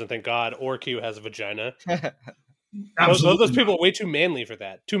definitely doesn't think God or Q has a vagina. Those people are way too manly for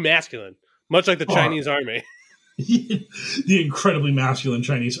that. Too masculine. Much like the Chinese army. The incredibly masculine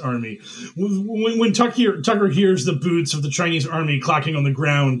Chinese army. When Tucker hears the boots of the Chinese army clacking on the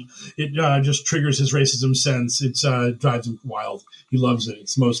ground, it just triggers his racism sense. It drives him wild. He loves it.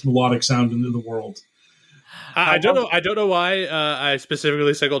 It's the most melodic sound in the world. I don't know why I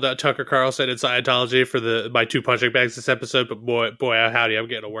specifically singled out Tucker Carlson and Scientology for my 2 punching bags this episode, but boy, howdy, I'm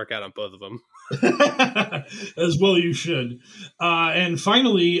getting a workout on both of them. As well you should. And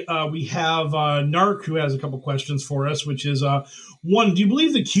finally, we have Narc, who has a couple questions for us, which is, one, do you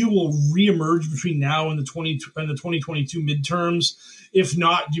believe the Q will reemerge between now and the 2022 midterms? If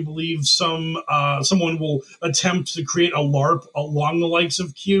not, do you believe someone will attempt to create a LARP along the likes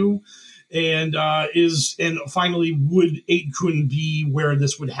of Q? And finally, would 8kun be where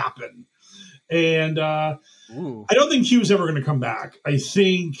this would happen? And I don't think Q is ever going to come back. I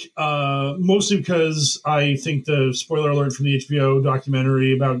think mostly because I think the spoiler alert from the HBO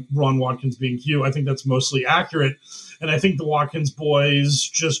documentary about Ron Watkins being Q, I think that's mostly accurate. And I think the Watkins boys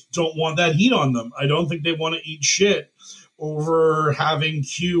just don't want that heat on them. I don't think they want to eat shit over having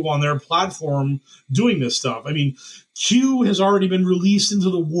Q on their platform doing this stuff. I mean, Q has already been released into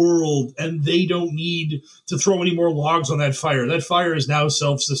the world, and they don't need to throw any more logs on that fire. That fire is now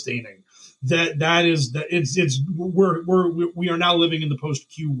self-sustaining. We are now living in the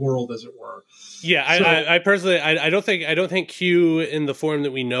post-Q world, as it were. Yeah, so, I personally, I don't think Q in the form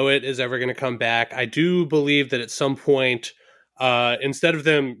that we know it is ever going to come back. I do believe that at some point, instead of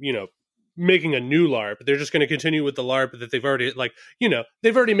them, making a new LARP, they're just going to continue with the LARP that they've already,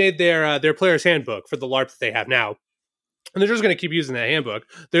 they've already made their player's handbook for the LARP that they have now. And they're just going to keep using that handbook.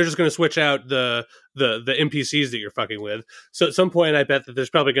 They're just going to switch out the NPCs that you're fucking with. So at some point, I bet that there's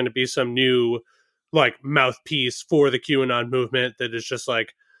probably going to be some new mouthpiece for the QAnon movement that is just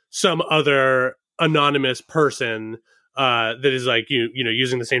some other anonymous person that is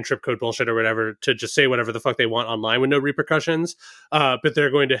using the same trip code bullshit or whatever to just say whatever the fuck they want online with no repercussions. But they're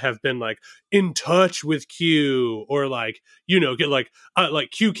going to have been in touch with Q, or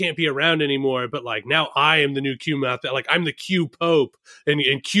get Q can't be around anymore, but now I am the new Q mouth. I'm the Q Pope, and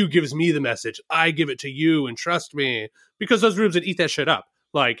Q gives me the message. I give it to you, and trust me, because those rubes would eat that shit up.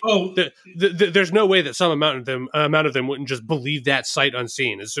 There's no way that some amount of them wouldn't just believe that sight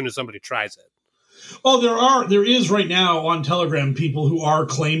unseen as soon as somebody tries it. Oh, there is right now on Telegram people who are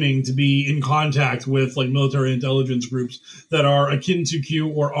claiming to be in contact with military intelligence groups that are akin to Q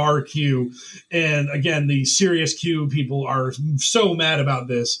or are Q. And again, the serious Q people are so mad about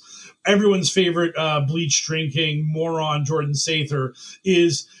this. Everyone's favorite bleach drinking moron, Jordan Sather,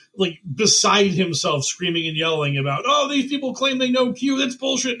 is beside himself, screaming and yelling about, oh, these people claim they know Q. That's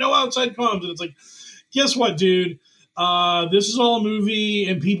bullshit. No outside comms. And it's guess what, dude? This is all a movie,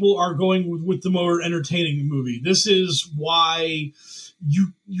 and people are going with the more entertaining movie. This is why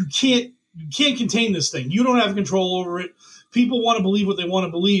you can't contain this thing. You don't have control over it. People want to believe what they want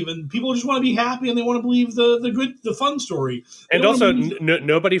to believe, and people just want to be happy, and they want to believe the fun story. And also,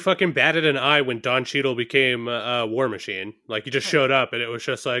 nobody fucking batted an eye when Don Cheadle became a War Machine. He just showed up, and it was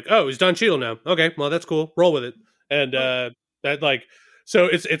just oh, he's Don Cheadle now. Okay, well, that's cool. Roll with it. And so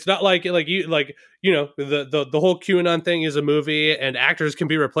it's not the whole QAnon thing is a movie, and actors can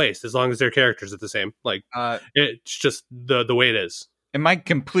be replaced as long as their characters are the same. It's just the way it is. In my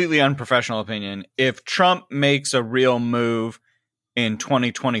completely unprofessional opinion, if Trump makes a real move in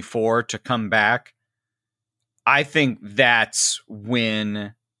 2024 to come back, I think that's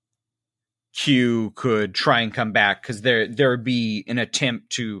when Q could try and come back, because there would be an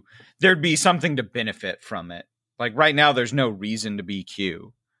attempt there'd be something to benefit from it. Right now, there's no reason to be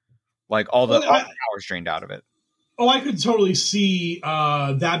Q. All the power's drained out of it. Oh, I could totally see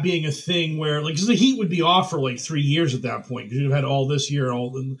that being a thing where, because the heat would be off for 3 years at that point. You'd have had all this year,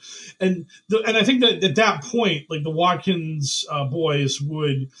 and I think that at that point, the Watkins boys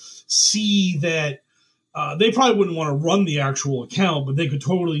would see that they probably wouldn't want to run the actual account, but they could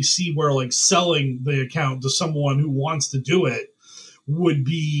totally see where selling the account to someone who wants to do it would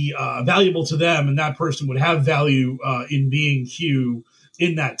be valuable to them, and that person would have value in being Q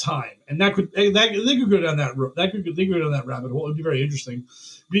in that time, and they could go down that road. They could go down that rabbit hole. It would be very interesting.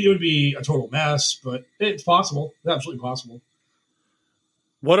 It would be a total mess, but it's possible. It's absolutely possible.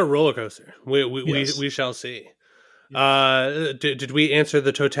 What a roller coaster! We shall see. Yes. Did we answer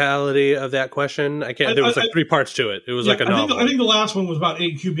the totality of that question? I can't. There was 3 parts to it. It was a novel. I think the last one was about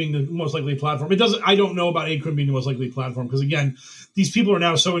 8kun being the most likely platform. I don't know about 8kun being the most likely platform, because again, these people are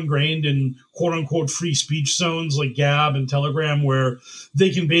now so ingrained in quote unquote free speech zones like Gab and Telegram, where they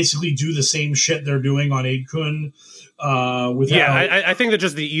can basically do the same shit they're doing on 8kun. I think that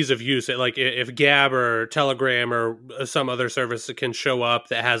just the ease of use. If Gab or Telegram or some other service can show up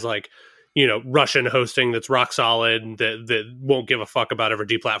that has Russian hosting that's rock solid, that won't give a fuck about ever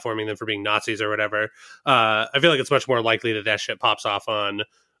deplatforming them for being Nazis or whatever. I feel like it's much more likely that shit pops off on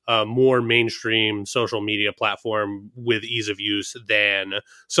a more mainstream social media platform with ease of use than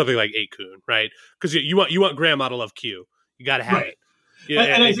something like 8kun, right? Because you want grandma to love Q. You got to have it. Yeah,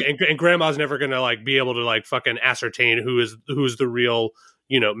 and grandma's never going to like be able to like fucking ascertain who's the real,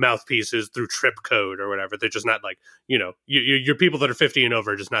 mouthpieces through trip code or whatever. They're just not like, your people that are 50 and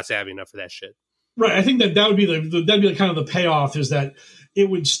over are just not savvy enough for that shit. Right. I think that would be the kind of the payoff, is that it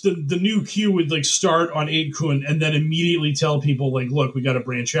would the new Q would like start on 8kun and then immediately tell people like, look, we got to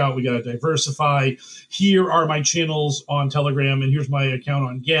branch out, we got to diversify. Here are my channels on Telegram, and here's my account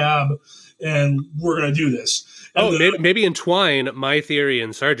on Gab, and we're gonna do this. Maybe entwine my theory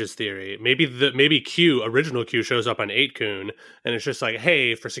and Sarge's theory. Maybe original Q shows up on 8kun, and it's just like,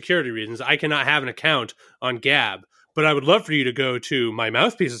 hey, for security reasons, I cannot have an account on Gab, but I would love for you to go to my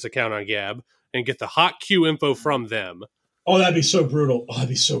Mouthpieces account on Gab and get the hot Q info from them. Oh, that'd be so brutal. Oh, that'd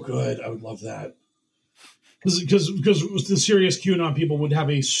be so good. I would love that. Because the serious QAnon people would have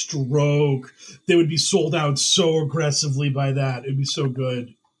a stroke. They would be sold out so aggressively by that. It'd be so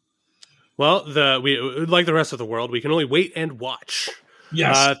good. Well, we like the rest of the world, we can only wait and watch.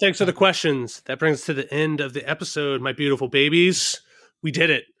 Yes. Thanks for the questions. That brings us to the end of the episode, my beautiful babies. We did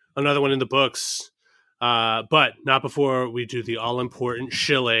it. Another one in the books. But not before we do the all-important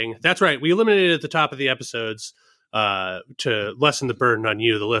shilling. That's right. We eliminated at the top of the episodes to lessen the burden on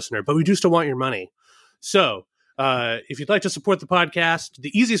you, the listener. But we do still want your money. So if you'd like to support the podcast,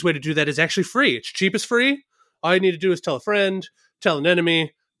 the easiest way to do that is actually free. It's cheap as free. All you need to do is tell a friend, tell an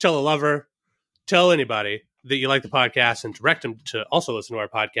enemy, tell a lover, tell anybody that you like the podcast, and direct them to also listen to our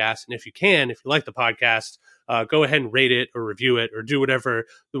podcast. And if you like the podcast, go ahead and rate it or review it or do whatever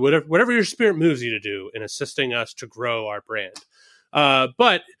your spirit moves you to do in assisting us to grow our brand.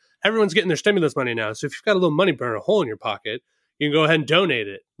 But everyone's getting their stimulus money now. So if you've got a little money burn a hole in your pocket, you can go ahead and donate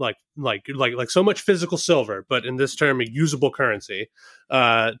it like so much physical silver, but in this term, a usable currency,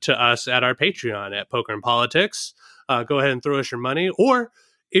 to us at our Patreon at Poker and Politics. Go ahead and throw us your money. Or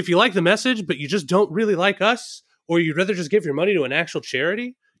if you like the message, but you just don't really like us, or you'd rather just give your money to an actual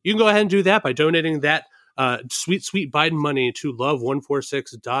charity, you can go ahead and do that by donating that sweet, sweet Biden money to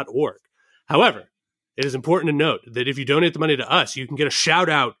love146.org. However, it is important to note that if you donate the money to us, you can get a shout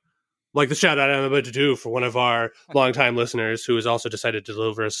out, like the shout out I'm about to do for one of our longtime listeners who has also decided to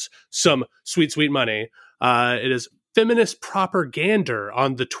deliver us some sweet, sweet money. It is Feminist Propagander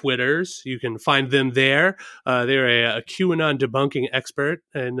on the Twitters. You can find them there. They're a QAnon debunking expert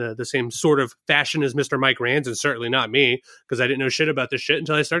in the same sort of fashion as Mr. Mike Rands, and certainly not me, because I didn't know shit about this shit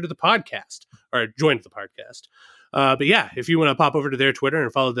until I started the podcast, or joined the podcast. But yeah, if you want to pop over to their Twitter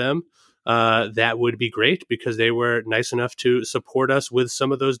and follow them, that would be great, because they were nice enough to support us with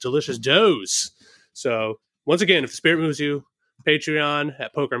some of those delicious doughs. So once again, if the spirit moves you, Patreon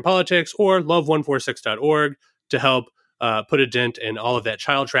at Poker and Politics or love146.org to help put a dent in all of that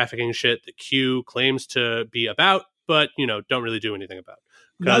child trafficking shit that Q claims to be about, but, don't really do anything about.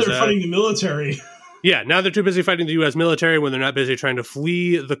 Now they're fighting the military. Yeah, now they're too busy fighting the U.S. military when they're not busy trying to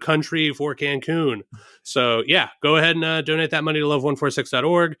flee the country for Cancun. So, yeah, go ahead and donate that money to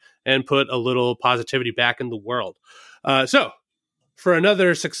love146.org and put a little positivity back in the world. So, for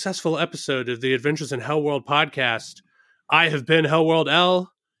another successful episode of the Adventures in Hellworld podcast, I have been Hellworld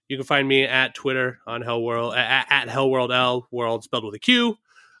L. You can find me at Twitter on Hellworld, at Hellworld L, world spelled with a Q.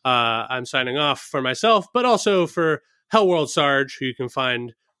 I'm signing off for myself, but also for Hellworld Sarge, who you can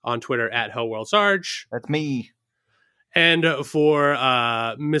find on Twitter at Hellworld Sarge. That's me. And for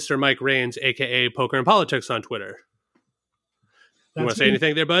Mr. Mike Rains, a.k.a. Poker and Politics on Twitter. You want to say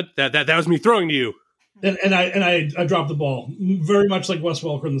anything there, bud? That was me throwing to you. And I dropped the ball. Very much like Wes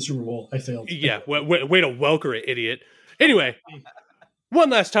Welker in the Super Bowl. I failed. Yeah, way to Welker it, idiot. Anyway, one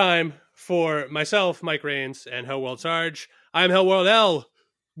last time for myself, Mike Rains, and Hellworld Sarge. I'm Hellworld L.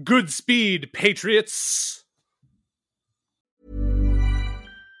 Good speed, Patriots.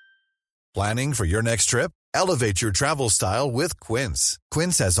 Planning for your next trip? Elevate your travel style with Quince.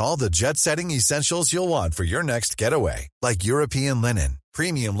 Quince has all the jet-setting essentials you'll want for your next getaway, like European linen,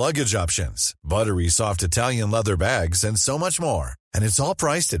 premium luggage options, buttery soft Italian leather bags, and so much more. And it's all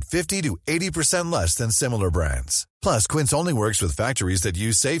priced at 50 to 80% less than similar brands. Plus, Quince only works with factories that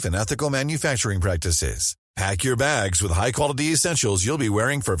use safe and ethical manufacturing practices. Pack your bags with high-quality essentials you'll be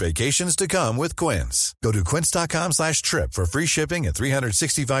wearing for vacations to come with Quince. Go to quince.com/trip for free shipping and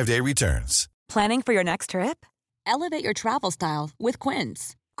 365-day returns. Planning for your next trip? Elevate your travel style with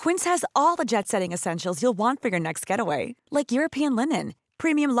Quince. Quince has all the jet-setting essentials you'll want for your next getaway, like European linen,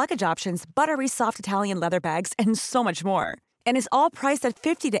 premium luggage options, buttery soft Italian leather bags, and so much more. And is all priced at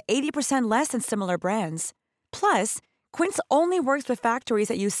 50 to 80% less than similar brands. Plus, Quince only works with factories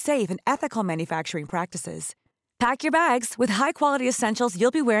that use safe and ethical manufacturing practices. Pack your bags with high-quality essentials you'll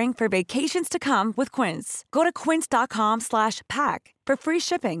be wearing for vacations to come with Quince. Go to quince.com/pack for free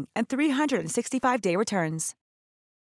shipping and 365-day returns.